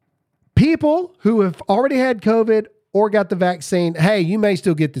 People who have already had COVID or got the vaccine, hey, you may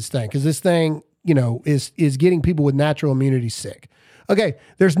still get this thing because this thing, is getting people with natural immunity sick. Okay,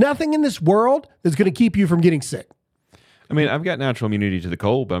 there's nothing in this world that's going to keep you from getting sick. I mean, I've got natural immunity to the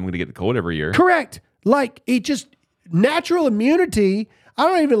cold, but I'm going to get the cold every year. Correct. Like it just natural immunity. I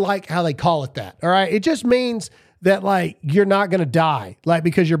don't even like how they call it that. All right. It just means that like you're not going to die, like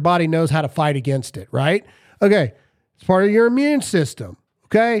because your body knows how to fight against it. Right. Okay. It's part of your immune system.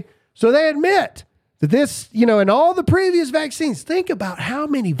 Okay. So they admit that this, in all the previous vaccines, think about how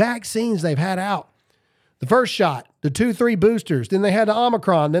many vaccines they've had out. The first shot, the 2-3 boosters, then they had the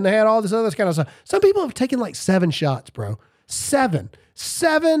Omicron, then they had all this other kind of stuff. Some people have taken like 7 shots, bro. 7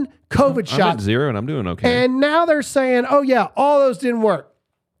 COVID shots. I'm at 0 and I'm doing okay. And now they're saying, oh yeah, all those didn't work.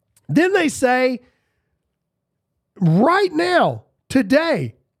 Then they say, right now,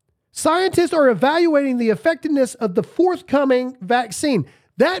 today, scientists are evaluating the effectiveness of the forthcoming vaccine.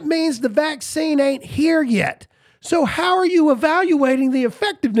 That means the vaccine ain't here yet. So how are you evaluating the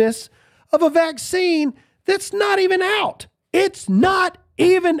effectiveness of a vaccine that's not even out? It's not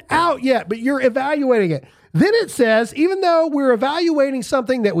even out yet, but you're evaluating it. Then it says, even though we're evaluating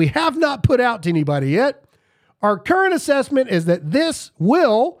something that we have not put out to anybody yet, our current assessment is that this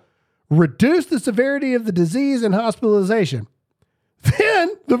will reduce the severity of the disease and hospitalization.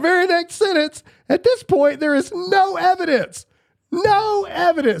 Then the very next sentence, at this point, there is no evidence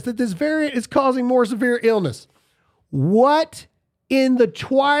that this variant is causing more severe illness. What in the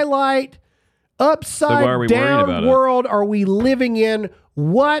twilight, upside down world are we living in?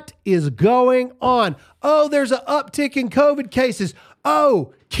 What is going on? Oh, there's an uptick in COVID cases.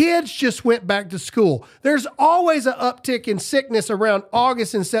 Oh, kids just went back to school. There's always an uptick in sickness around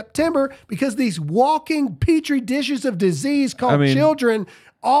August and September because these walking petri dishes of disease called children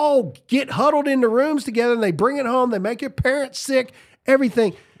all get huddled into rooms together and they bring it home. They make your parents sick,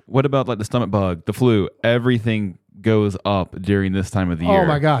 everything. What about like the stomach bug, the flu, everything goes up during this time of the year? Oh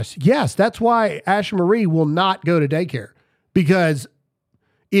my gosh. Yes. That's why Ashley Marie will not go to daycare, because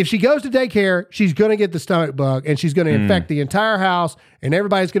if she goes to daycare, she's going to get the stomach bug and she's going to infect the entire house and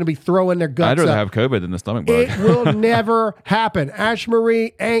everybody's going to be throwing their guts I'd rather up. have COVID than the stomach bug. It will never happen. Ashley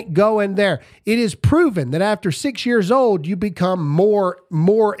Marie ain't going there. It is proven that after 6 years old, you become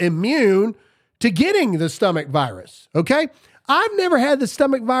more immune to getting the stomach virus. Okay? I've never had the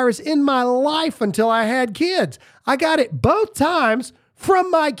stomach virus in my life until I had kids. I got it both times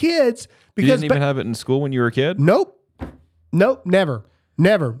from my kids. Because you didn't even have it in school when you were a kid? Nope, never.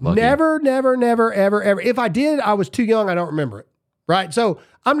 Lucky. Never, ever. If I did, I was too young. I don't remember it. Right. So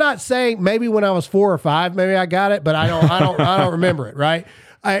I'm not saying maybe when I was 4 or 5, maybe I got it, but I don't remember it. Right.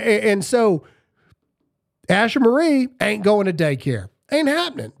 And so Ashley Marie ain't going to daycare. Ain't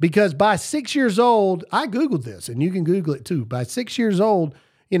happening, because by 6 years old, I Googled this and you can Google it too. By 6 years old,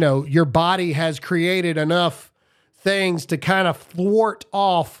 your body has created enough things to kind of thwart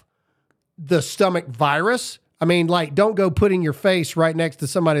off the stomach virus. I mean, like, don't go putting your face right next to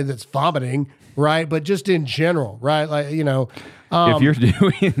somebody that's vomiting, right? But just in general, right? Like, if you're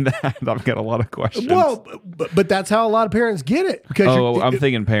doing that, I've got a lot of questions. Well, but that's how a lot of parents get it. Because I'm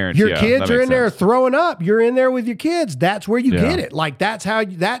thinking parents. Your kids are in there throwing up. You're in there with your kids. That's where you get it. Like, that's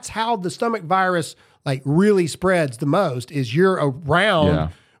how the stomach virus like really spreads the most, is you're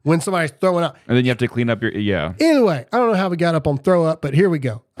around when somebody's throwing up. And then you have to clean up your, Anyway, I don't know how we got up on throw up, but here we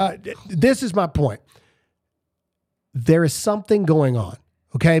go. This is my point. There is something going on,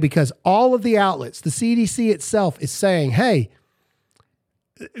 okay? Because all of the outlets, the CDC itself is saying, hey,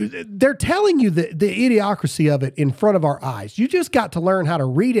 they're telling you the idiocracy of it in front of our eyes. You just got to learn how to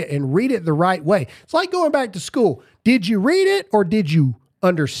read it and read it the right way. It's like going back to school. Did you read it or did you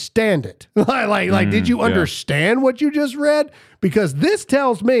understand it? like, did you yeah. understand what you just read? Because this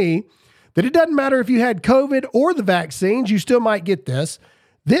tells me that it doesn't matter if you had COVID or the vaccines, you still might get this.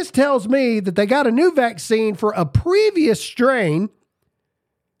 This tells me that they got a new vaccine for a previous strain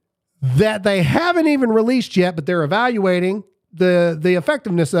that they haven't even released yet, but they're evaluating the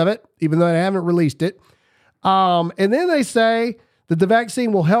effectiveness of it, even though they haven't released it. And then they say that the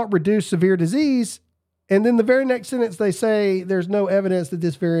vaccine will help reduce severe disease. And then the very next sentence, they say there's no evidence that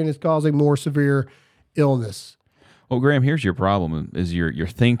this variant is causing more severe illness. Well, Graham, here's your problem: is your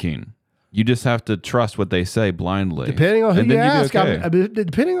thinking. You just have to trust what they say blindly. Depending on who and you then ask, you'll be okay.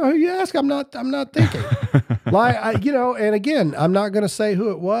 depending on who you ask, I'm not thinking. And again, I'm not going to say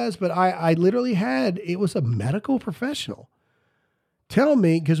who it was, but I literally it was a medical professional tell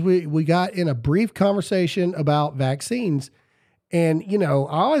me, because we got in a brief conversation about vaccines, and I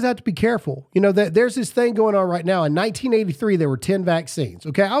always have to be careful. That there's this thing going on right now. In 1983, there were 10 vaccines.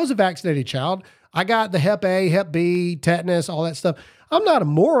 Okay, I was a vaccinated child. I got the Hep A, Hep B, tetanus, all that stuff. I'm not a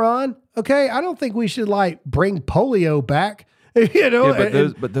moron. Okay, I don't think we should bring polio back.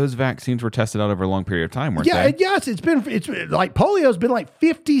 But those vaccines were tested out over a long period of time, weren't they? Yes, it's like polio's been like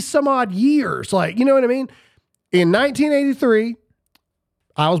 50 some odd years. You know what I mean? In 1983,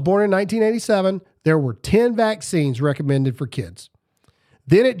 I was born in 1987. There were 10 vaccines recommended for kids.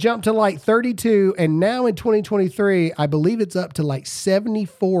 Then it jumped to like 32, and now in 2023, I believe it's up to like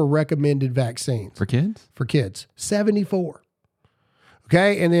 74 recommended vaccines. For kids? For kids. 74.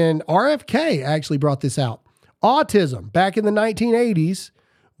 Okay, and then RFK actually brought this out. Autism, back in the 1980s,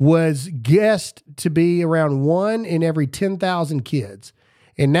 was guessed to be around 1 in every 10,000 kids.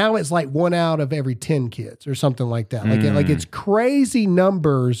 And now it's like 1 out of every 10 kids or something like that. Like it's crazy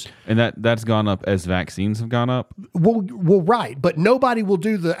numbers. And that's gone up as vaccines have gone up? Well, right. But nobody will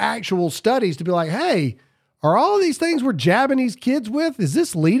do the actual studies to be like, hey, are all of these things we're jabbing these kids with, is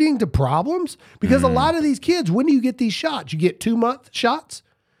this leading to problems? Because a lot of these kids, when do you get these shots? You get 2-month shots.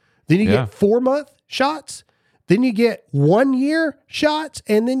 Then you get 4-month shots. Then you get 1 year shots.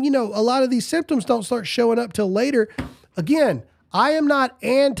 And then, a lot of these symptoms don't start showing up till later. Again, I am not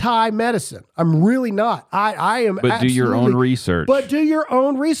anti-medicine. I'm really not. I am. But do your own research. But do your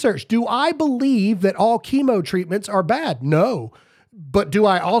own research. Do I believe that all chemo treatments are bad? No. But do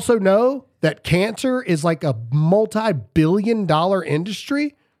I also know that cancer is like a multi-billion-dollar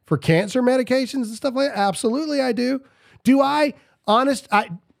industry for cancer medications and stuff like that? Absolutely, I do. Do I? I'll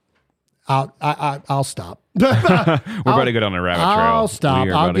stop. We're about to go down a rabbit trail. I'll stop.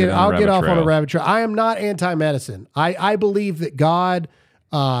 I'll get off on a rabbit trail. I am not anti-medicine. I believe that God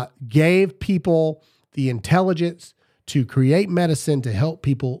gave people the intelligence to create medicine to help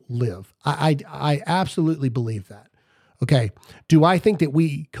people live. I absolutely believe that. Okay. Do I think that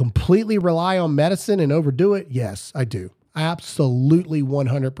we completely rely on medicine and overdo it? Yes, I do. Absolutely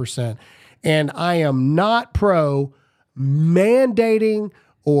 100%. And I am not pro mandating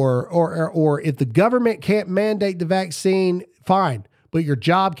or if the government can't mandate the vaccine, fine. But your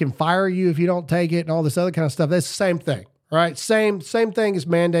job can fire you if you don't take it and all this other kind of stuff. That's the same thing, right? Same thing as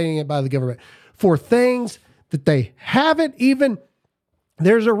mandating it by the government. For things that they haven't even,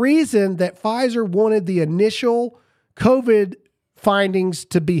 there's a reason that Pfizer wanted the initial COVID findings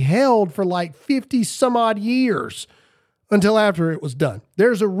to be held for like 50 some odd years until after it was done.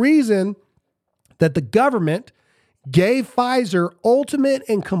 There's a reason that the government gave Pfizer ultimate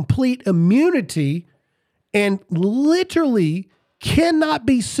and complete immunity and literally cannot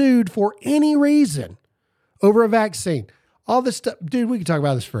be sued for any reason over a vaccine. All this stuff, dude, we can talk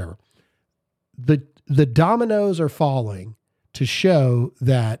about this forever. The dominoes are falling to show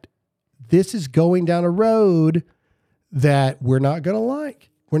that this is going down a road that we're not going to like.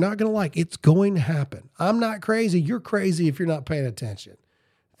 We're not going to like. It's going to happen. I'm not crazy. You're crazy if you're not paying attention.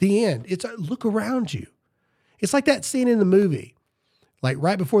 The end. Look around you. It's like that scene in the movie, like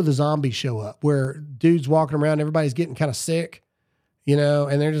right before the zombies show up, where dude's walking around, everybody's getting kind of sick,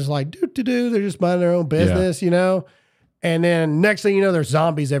 and they're just like, they're just minding their own business, and then next thing you know, there's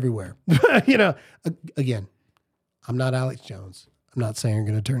zombies everywhere. Again, I'm not Alex Jones. I'm not saying you're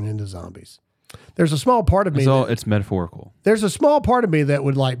going to turn into zombies. There's a small part of me. It's metaphorical. There's a small part of me that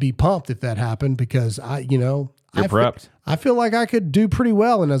would be pumped if that happened because you're prepped. I feel like I could do pretty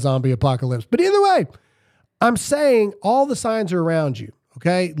well in a zombie apocalypse. But either way, I'm saying all the signs are around you.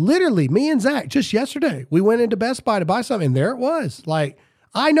 Okay. Literally, me and Zach, just yesterday, we went into Best Buy to buy something, and there it was.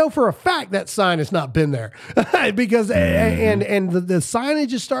 I know for a fact that sign has not been there because, and the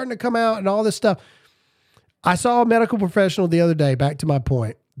signage is starting to come out and all this stuff. I saw a medical professional the other day, back to my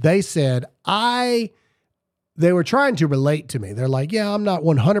point. They said, they were trying to relate to me. They're like, yeah, I'm not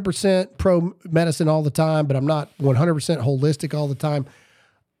 100% pro medicine all the time, but I'm not 100% holistic all the time.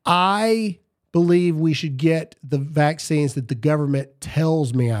 I believe we should get the vaccines that the government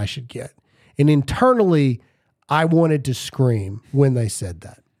tells me I should get. And internally, I wanted to scream when they said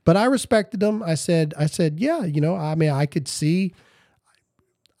that. But I respected them. I said, yeah, I could see.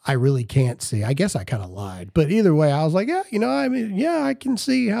 I really can't see. I guess I kind of lied. But either way, I was like, I can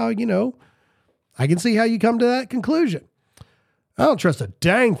see how, I can see how you come to that conclusion. I don't trust a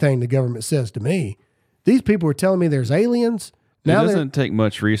dang thing the government says to me. These people are telling me there's aliens. Now it doesn't take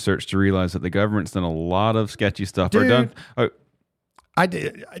much research to realize that the government's done a lot of sketchy stuff. Dude, or done. I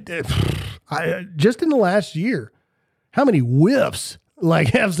did. Just in the last year, how many whiffs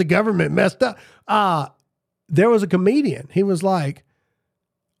has the government messed up? There was a comedian. He was like,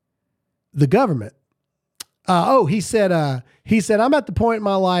 the government. He said, I'm at the point in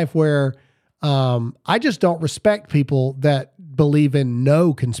my life where I just don't respect people that believe in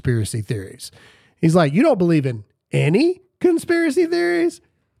no conspiracy theories. He's like, you don't believe in any conspiracy theories?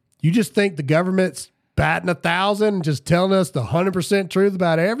 You just think the government's batting 1,000 and just telling us the 100% truth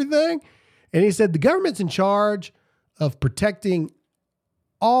about everything? And he said, the government's in charge of protecting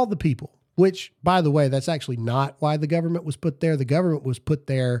all the people, which, by the way, that's actually not why the government was put there. The government was put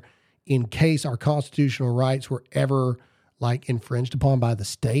there in case our constitutional rights were ever infringed upon by the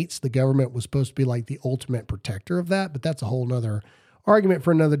states. The government was supposed to be the ultimate protector of that, but that's a whole nother argument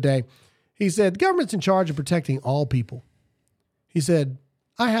for another day. He said, the government's in charge of protecting all people. He said,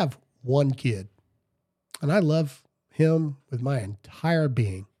 I have one kid and I love him with my entire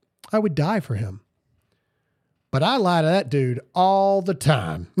being. I would die for him. But I lie to that dude all the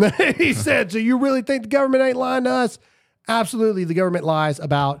time. He said, so you really think the government ain't lying to us? Absolutely. The government lies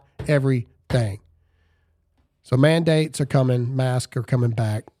about everything. So mandates are coming. Masks are coming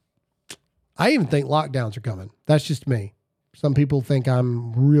back. I even think lockdowns are coming. That's just me. Some people think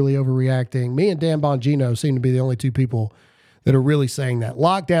I'm really overreacting. Me and Dan Bongino seem to be the only two people that are really saying that.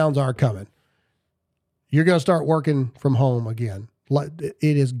 Lockdowns are coming. You're going to start working from home again. It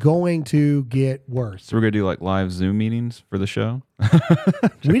is going to get worse. So we're going to do live Zoom meetings for the show?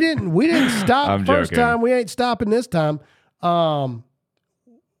 We didn't stop I'm first joking. time. We ain't stopping this time.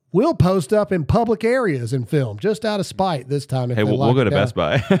 We'll post up in public areas and film just out of spite this time. If Hey, we'll go to Best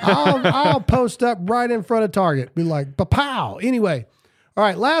Buy. I'll post up right in front of Target. Be like, pow. Anyway. All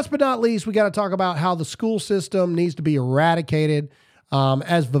right. Last but not least, we got to talk about how the school system needs to be eradicated.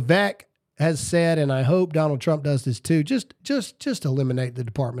 As Vivek has said, and I hope Donald Trump does this too, just eliminate the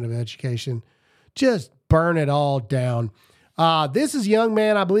Department of Education. Just burn it all down. This is a young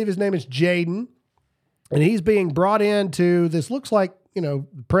man. I believe his name is Jaden. And he's being brought into this, looks like, the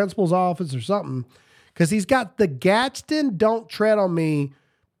principal's office or something, because he's got the Gadsden Don't Tread on Me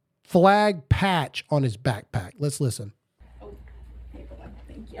flag patch on his backpack. Let's listen. Oh,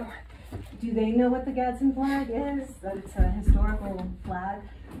 thank you. Do they know what the Gadsden flag is? That it's a historical flag?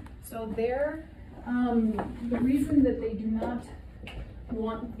 So the reason that they do not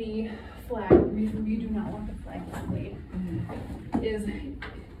want the flag, the reason we do not want the flag displayed is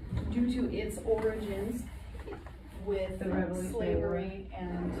due to its origins with The Revolutionary slavery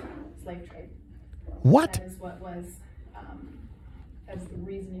and slave trade. What? That is what was, that is the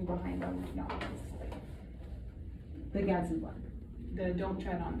reasoning behind why we do not want this displayed. The Gadsden flag. The Don't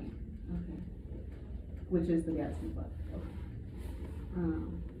Tread on Me. Okay. Which is the Gadsden flag.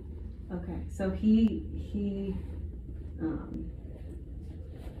 Okay. So he's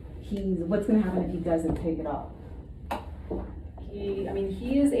what's going to happen if he doesn't take it off? He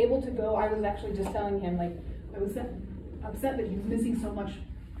is able to go. I was actually just telling him, I was upset that he was missing so much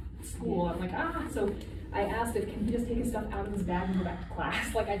school. I'm like, so I asked if can he just take his stuff out of his bag and go back to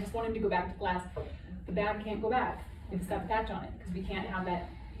class. I just want him to go back to class. The bag can't go back. It's got the patch on it because we can't have that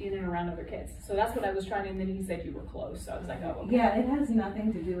in and around other kids. So that's what I was trying, and then he said you were close. So I was like, oh, okay. Yeah, it has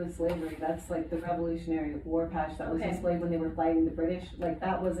nothing to do with slavery. That's the Revolutionary War patch that was displayed when they were fighting the British.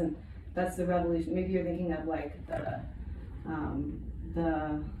 That's the revolution. Maybe you're thinking of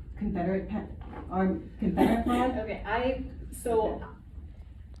the Confederate Confederate flag. Okay, I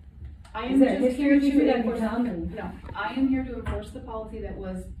am Is there just history here you to could enforce. tell me? No, I am here to enforce the policy that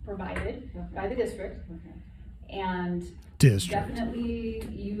was provided by the district, and definitely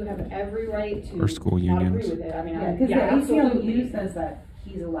you have every right to Or school not unions. agree with it. Yeah, because the absolutely. ACLU says that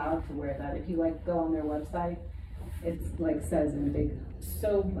he's allowed to wear that. If you go on their website, it's says in big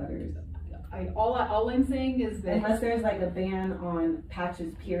letters. All I'm saying is that Unless there's a ban on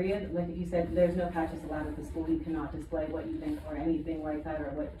patches, period. If you said there's no patches allowed at the school, you cannot display what you think or anything like that,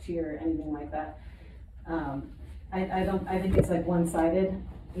 or what cheer or anything like that. I think it's one-sided,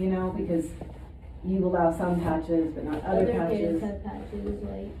 because you allow some patches but not other patches. Kids have patches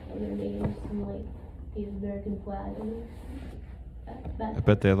other names and the American flag. I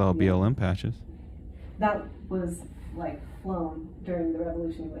bet they allow BLM patches. That was like flown during the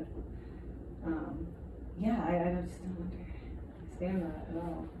revolution with, I just don't understand that at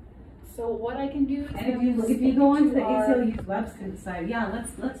all. So what I can do is And if you go onto the ACLU's website,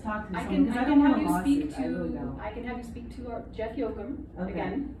 let's talk to I someone, can because I don't have want a you lawsuit, speak I really to don't. I can have you speak to Jeff Yoakum Okay.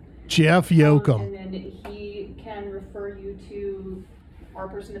 again. Jeff Yoakum. And then he can refer you to our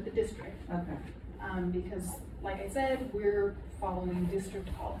person at the district. Okay. Because like I said, we're following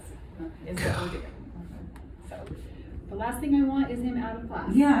district policy is what we're doing. So the last thing I want is him out of class.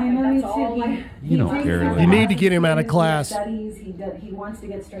 Yeah, I know, me that's all too. I- You don't takes care, several Lily. You need to classes, get him out of he class. Studies, he wants to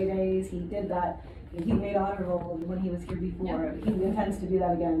get straight A's, he did that, he made honor roll when he was here before. He intends to do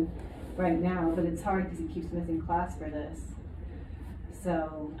that again right now, but it's hard because he keeps missing class for this.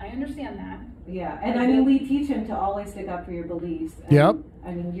 So, I understand that. yeah, and I mean, we teach him to always stick up for your beliefs. And, Yep.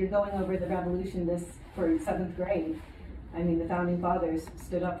 I mean, you're going over the revolution for 7th grade. I mean, the founding fathers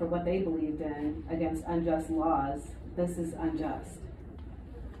stood up for what they believed in against unjust laws. This is unjust.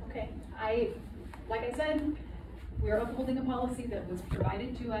 Okay, like I said, we're upholding a policy that was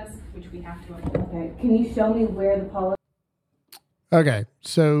provided to us, which we have to uphold. Okay, can you show me where the policy? Okay,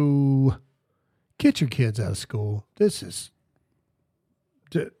 so get your kids out of school. This is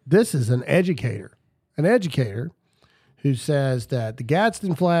an educator who says that the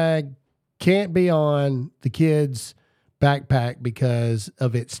Gadsden flag can't be on the kids' backpack because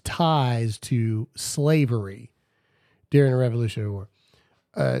of its ties to slavery during the Revolutionary War.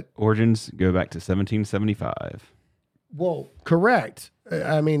 Origins go back to 1775. Well, correct.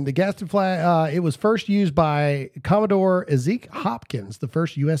 I mean, the Gadsden flag, it was first used by Commodore Ezekiel Hopkins, the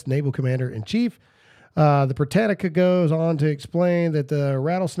first U.S. Naval Commander-in-Chief. The Britannica goes on to explain that the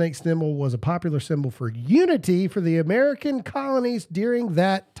rattlesnake symbol was a popular symbol for unity for the American colonies during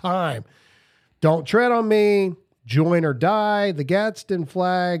that time. Don't tread on me. Join or die. The Gadsden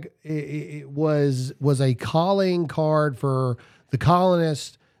flag it was a calling card for the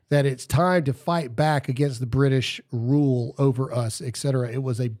colonists that it's time to fight back against the British rule over us, etc. It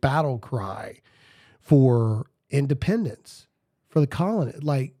was a battle cry for independence for the colony.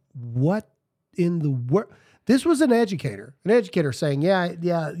 Like, what in the world? This was an educator saying, yeah,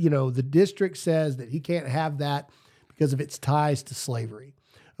 the district says that he can't have that because of its ties to slavery.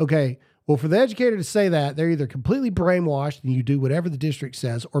 Okay, well, for the educator to say that, they're either completely brainwashed and you do whatever the district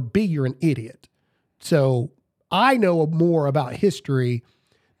says, or B, you're an idiot. So I know more about history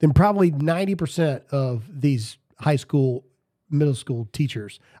than probably 90% of these high school, middle school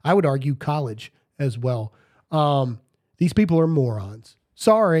teachers. I would argue college as well. These people are morons.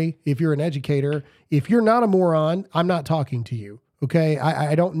 Sorry if you're an educator. If you're not a moron, I'm not talking to you. Okay,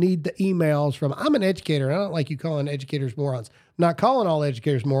 I don't need the emails from, I'm an educator. I don't like you calling educators morons. I'm not calling all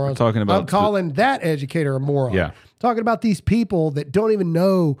educators morons. I'm calling that educator a moron. Yeah. Talking about these people that don't even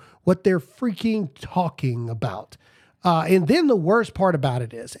know what they're freaking talking about. And then the worst part about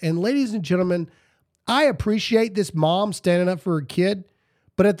it is, and ladies and gentlemen, I appreciate this mom standing up for her kid,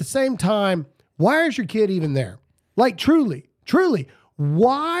 but at the same time, why is your kid even there? Like, truly,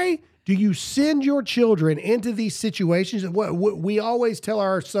 why do you send your children into these situations? What we always tell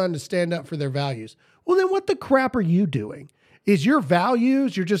our son to stand up for their values. Well, then what the crap are you doing? Is your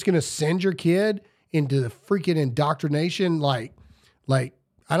values, you're just going to send your kid into the freaking indoctrination? Like, I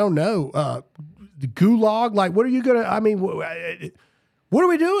don't know, the gulag? Like, what are you going to, I mean, what are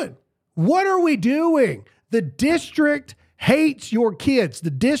we doing? What are we doing? The district hates your kids. The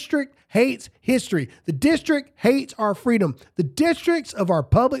district hates history. The district hates our freedom. The districts of our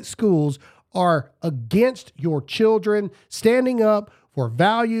public schools are against your children standing up for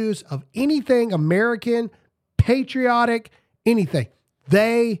values of anything American, patriotic, anything.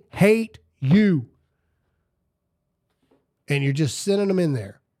 They hate you. And you're just sending them in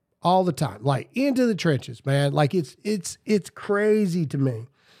there all the time, like into the trenches, man. Like it's crazy to me.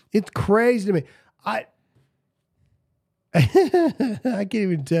 It's crazy to me. I can't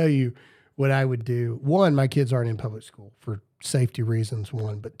even tell you what I would do. One, my kids aren't in public school for safety reasons,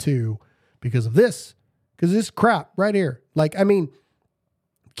 one, but two, because of this crap right here. Like, I mean,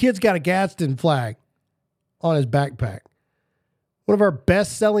 kid's got a Gadsden flag on his backpack. One of our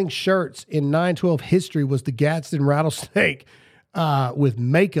best-selling shirts in 9/12 history was the Gadsden rattlesnake with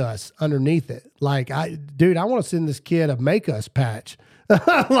 "Make Us" underneath it. Like, I want to send this kid a "Make Us" patch.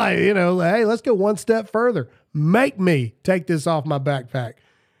 Like, hey, let's go one step further. Make me take this off my backpack.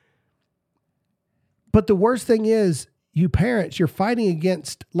 But the worst thing is, you parents, you're fighting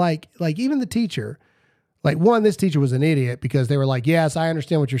against, like even the teacher. Like, one, this teacher was an idiot because they were like, yes, I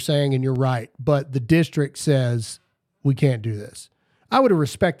understand what you're saying and you're right, but the district says we can't do this. I would have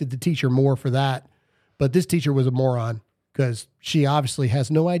respected the teacher more for that, but this teacher was a moron. because she obviously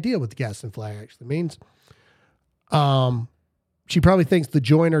has no idea what the Gadsden flag actually means. She probably thinks the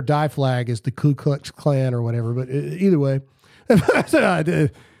join or die flag is the Ku Klux Klan or whatever, but either way,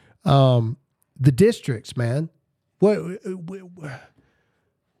 the districts, man. What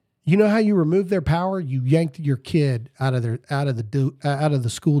you know how you remove their power? You yanked your kid out of the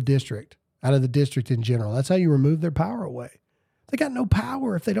school district, out of the district in general. That's how you remove their power away. They got no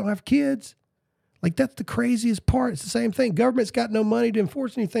power if they don't have kids. Like, that's the craziest part. It's the same thing. Government's got no money to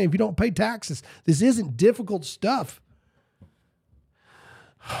enforce anything if you don't pay taxes. This isn't difficult stuff.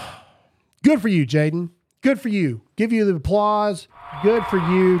 Good for you, Jaden. Good for you. Give you the applause. Good for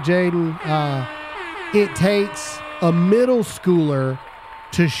you, Jaden. It takes a middle schooler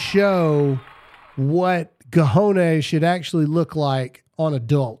to show what cojones should actually look like on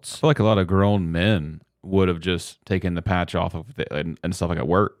adults. I feel like a lot of grown men would have just taken the patch off of and stuff like at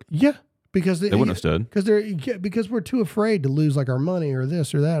work. Yeah, because they wouldn't have stood. Because we're too afraid to lose like our money or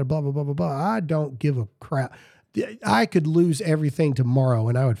this or that, blah blah blah blah blah. I don't give a crap. I could lose everything tomorrow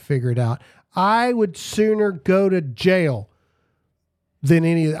and I would figure it out. I would sooner go to jail than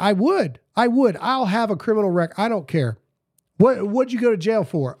any. I would. I'll have a criminal record. I don't care. What'd you go to jail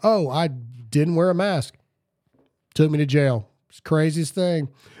for? Oh, I didn't wear a mask. Took me to jail. It's the craziest thing.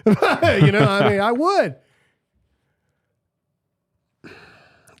 I would.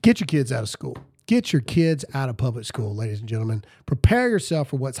 Get your kids out of school. Get your kids out of public school, ladies and gentlemen. Prepare yourself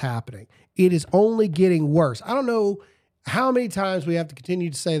for what's happening. It is only getting worse. I don't know how many times we have to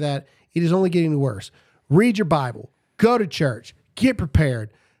continue to say that. It is only getting worse. Read your Bible. Go to church. Get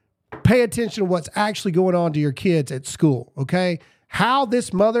prepared. Pay attention to what's actually going on to your kids at school, okay? How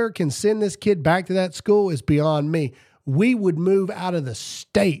this mother can send this kid back to that school is beyond me. We would move out of the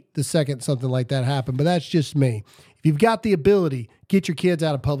state the second something like that happened, but that's just me. If you've got the ability, get your kids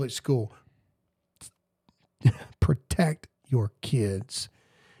out of public school. Protect your kids,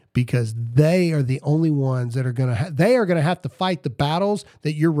 because they are the only ones that are going to they are going to have to fight the battles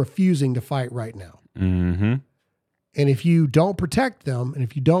that you're refusing to fight right now. Mm-hmm. And if you don't protect them, and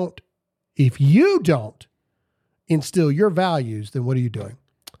if you don't instill your values, then what are you doing?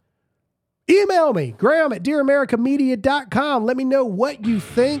 Email me, Graham@DearAmericaMedia.com. Let me know what you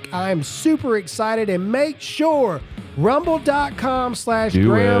think. I'm super excited. And make sure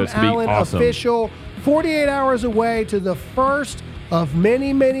rumble.com/Graham Allen official. 48 hours away to the first of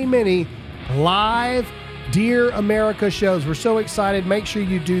many, many, many live Dear America shows. We're so excited. Make sure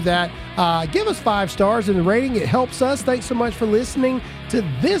you do that. Give us 5 stars in the rating. It helps us. Thanks so much for listening to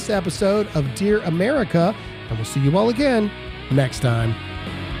this episode of Dear America. And we'll see you all again next time.